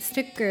 t-shirts,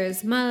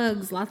 stickers,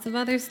 mugs, lots of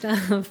other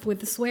stuff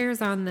with the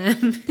swears on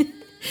them.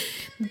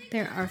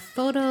 There are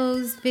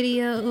photos,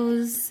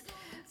 videos,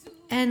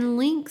 and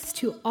links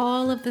to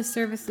all of the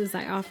services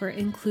I offer,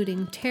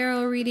 including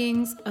tarot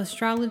readings,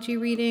 astrology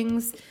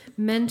readings,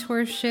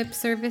 mentorship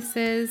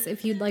services,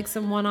 if you'd like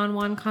some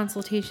one-on-one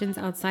consultations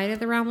outside of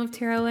the realm of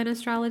tarot and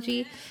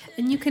astrology.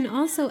 And you can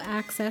also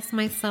access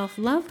my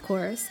self-love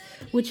course,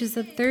 which is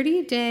a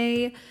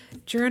 30-day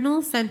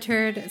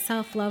journal-centered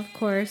self-love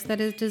course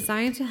that is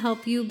designed to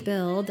help you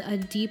build a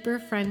deeper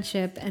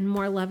friendship and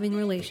more loving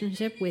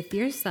relationship with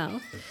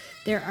yourself.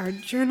 There are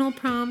journal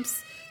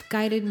prompts,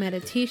 guided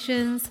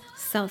meditations,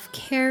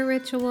 self-care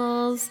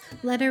rituals,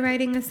 letter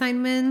writing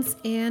assignments,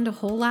 and a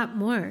whole lot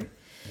more.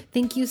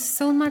 Thank you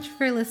so much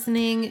for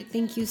listening.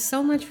 Thank you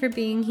so much for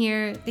being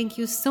here. Thank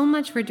you so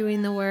much for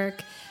doing the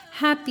work.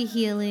 Happy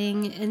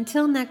healing.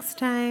 Until next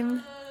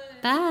time.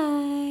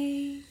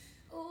 Bye.